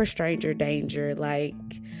prepare for stranger danger? Like,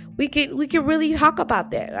 we could really talk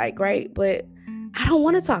about that, like, right? But I don't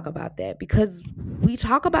want to talk about that because we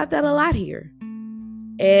talk about that a lot here.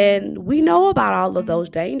 And we know about all of those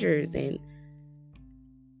dangers, and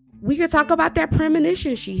we could talk about that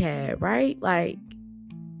premonition she had, right? Like,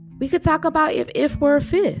 we could talk about if we're a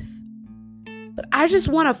fifth. But I just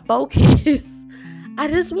want to focus. I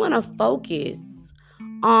just want to focus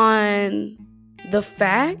on the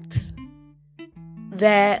fact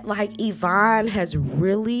that, like, Yvonne has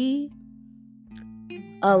really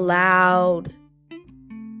allowed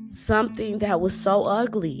something that was so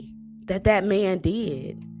ugly that man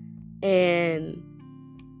did, and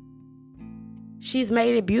she's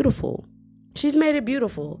made it beautiful. She's made it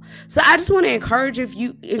beautiful. So I just want to encourage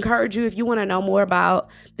you if you want to know more about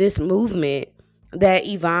this movement that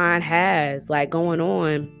Yvonne has, like, going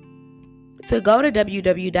on, to go to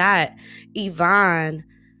www.yvonne,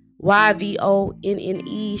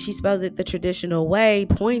 YVONNE, she spells it the traditional way,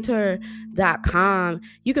 pointer.com.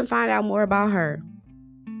 You can find out more about her.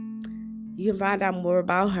 You can find out more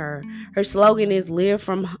about her. Her slogan is live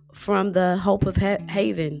from the hope of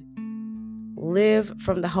haven. Live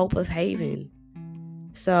from the hope of haven.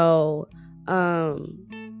 So,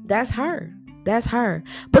 that's her. That's her.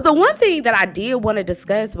 But the one thing that I did want to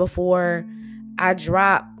discuss before I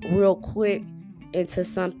drop real quick into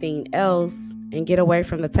something else and get away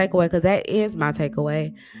from the takeaway, because that is my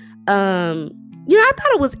takeaway. You know, I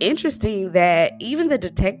thought it was interesting that even the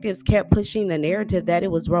detectives kept pushing the narrative that it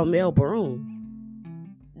was Romeo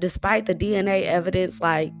Broom, despite the DNA evidence,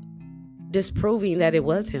 like, disproving that it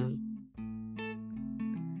was him.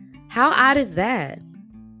 How odd is that?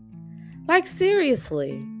 Like,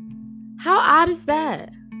 seriously, how odd is that?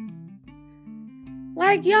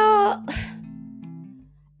 Like, y'all,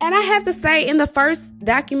 and I have to say, in the first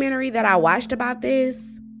documentary that I watched about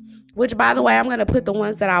this, which, by the way, I'm going to put the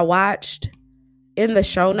ones that I watched in the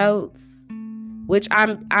show notes, which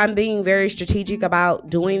I'm being very strategic about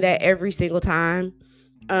doing that every single time,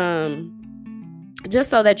 just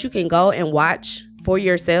so that you can go and watch for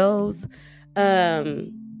yourselves.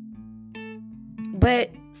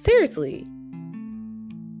 But seriously,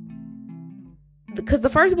 because the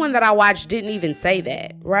first one that I watched didn't even say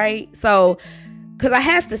that, right? So, because I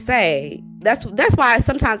have to say, that's why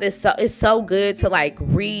sometimes it's so good to, like,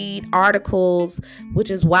 read articles,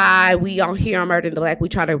 which is why we on here on Murder in the Black, we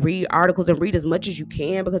try to read articles and read as much as you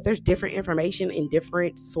can, because there's different information in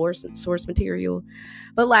different source material.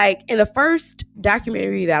 But, like, in the first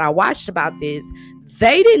documentary that I watched about this,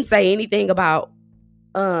 they didn't say anything about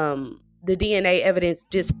the DNA evidence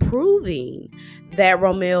disproving that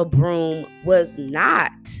Romeo Broom was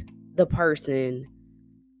not the person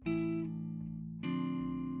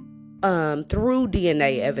through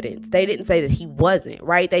DNA evidence. They didn't say that he wasn't,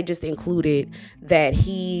 right? They just included that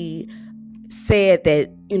he said that,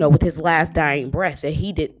 you know, with his last dying breath, that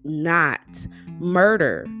he did not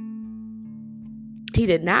murder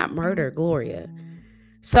Gloria.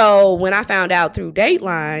 So when I found out through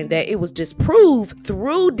Dateline that it was disproved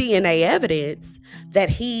through DNA evidence that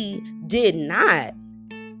he did not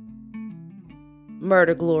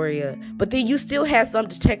murder Gloria, but then you still had some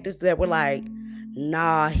detectives that were like,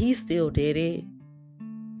 nah, he still did it.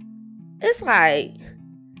 It's like,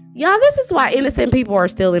 y'all, this is why innocent people are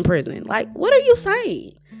still in prison. Like, what are you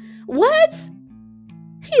saying? What?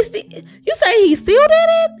 You saying he still did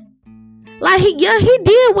it? Like, he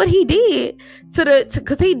did what he did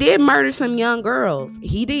because he did murder some young girls.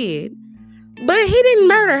 He did. But he didn't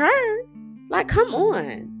murder her. Like, come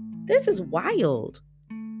on. This is wild.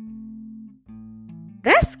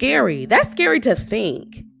 That's scary. That's scary to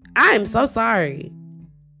think. I am so sorry.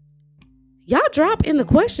 Y'all drop in the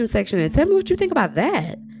question section and tell me what you think about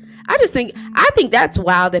that. I think that's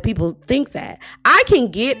wild that people think that. I can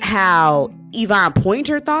get how Yvonne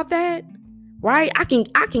Pointer thought that, right? I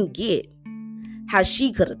can get how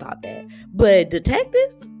she could have thought that. But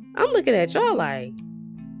detectives, I'm looking at y'all like,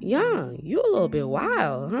 young, you a little bit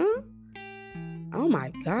wild, huh? Oh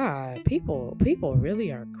my God. People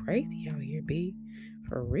really are crazy out here, B.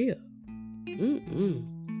 For real.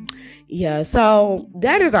 Yeah, so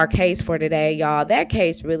that is our case for today, y'all. That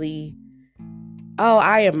case really,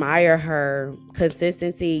 I admire her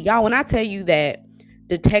consistency. Y'all, when I tell you that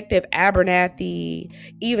Detective Abernathy,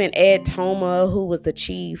 even Ed Toma, who was the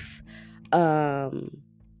chief,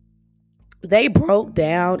 they broke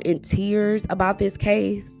down in tears about this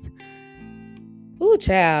case. Ooh,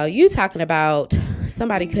 child, you talking about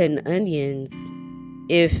somebody cutting onions.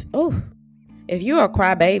 If you're a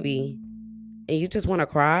crybaby and you just want to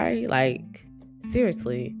cry, like,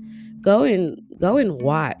 seriously, go and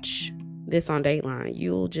watch this on Dateline.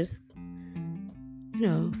 You'll just,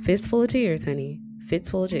 fistful of tears, honey.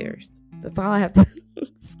 Fistful of tears. That's all I have to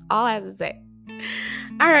that's all I have to say.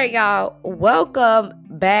 All right, y'all. Welcome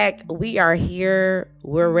back. We are here.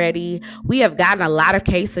 We're ready. We have gotten a lot of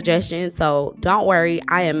case suggestions, so don't worry.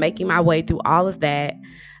 I am making my way through all of that.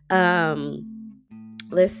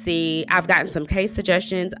 Let's see. I've gotten some case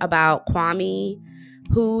suggestions about Kwame,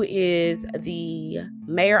 who is the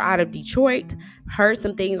mayor out of Detroit. Heard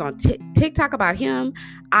some things on TikTok about him.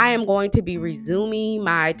 I am going to be resuming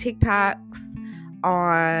my TikToks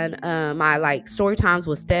on my story times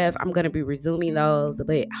with Steph. I'm gonna be resuming those,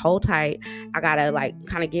 but hold tight. I gotta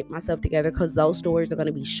kind of get myself together because those stories are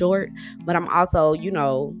gonna be short. But I'm also,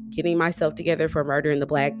 getting myself together for Murder in the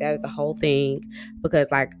Black. That is a whole thing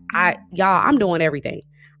because I'm doing everything.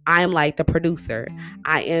 I am the producer.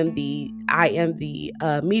 I am the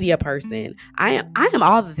media person. I am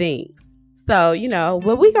all the things. So,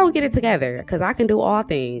 but we gonna get it together because I can do all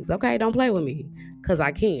things. Okay, don't play with me because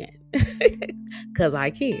I can. Because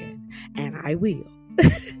I can and I will.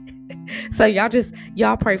 So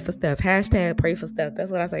y'all pray for Steph. Hashtag pray for Steph. That's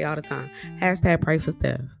what I say all the time. Hashtag pray for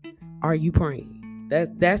Steph. Are you praying?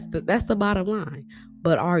 That's the bottom line.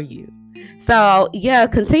 But are you? So yeah,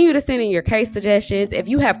 continue to send in your case suggestions. If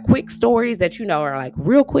you have quick stories that are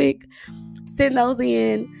real quick, send those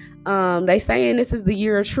in. They saying this is the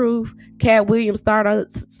year of truth. Cat Williams started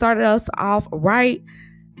us off right.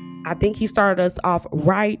 I think he started us off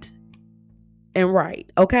right.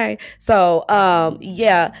 Okay, so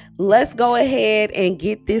yeah, let's go ahead and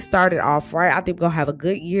get this started off right. I think we're gonna have a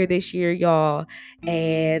good year this year, y'all,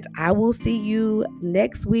 and I will see you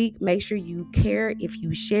next week. Make sure you care if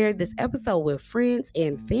you share this episode with friends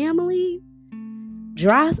and family.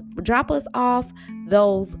 Drop us off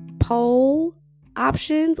those poll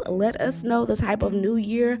options. Let us know the type of New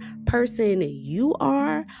Year person you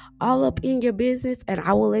are, all up in your business, and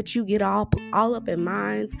I will let you get all up in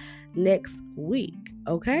mine next week.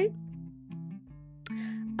 Okay?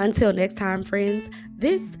 Until next time, friends,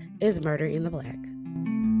 this is Murder in the Black.